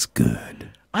 it is good.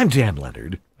 I'm Dan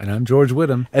Leonard. And I'm George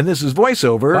Whittam. And this is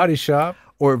VoiceOver Body Shop,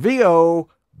 or VOBS.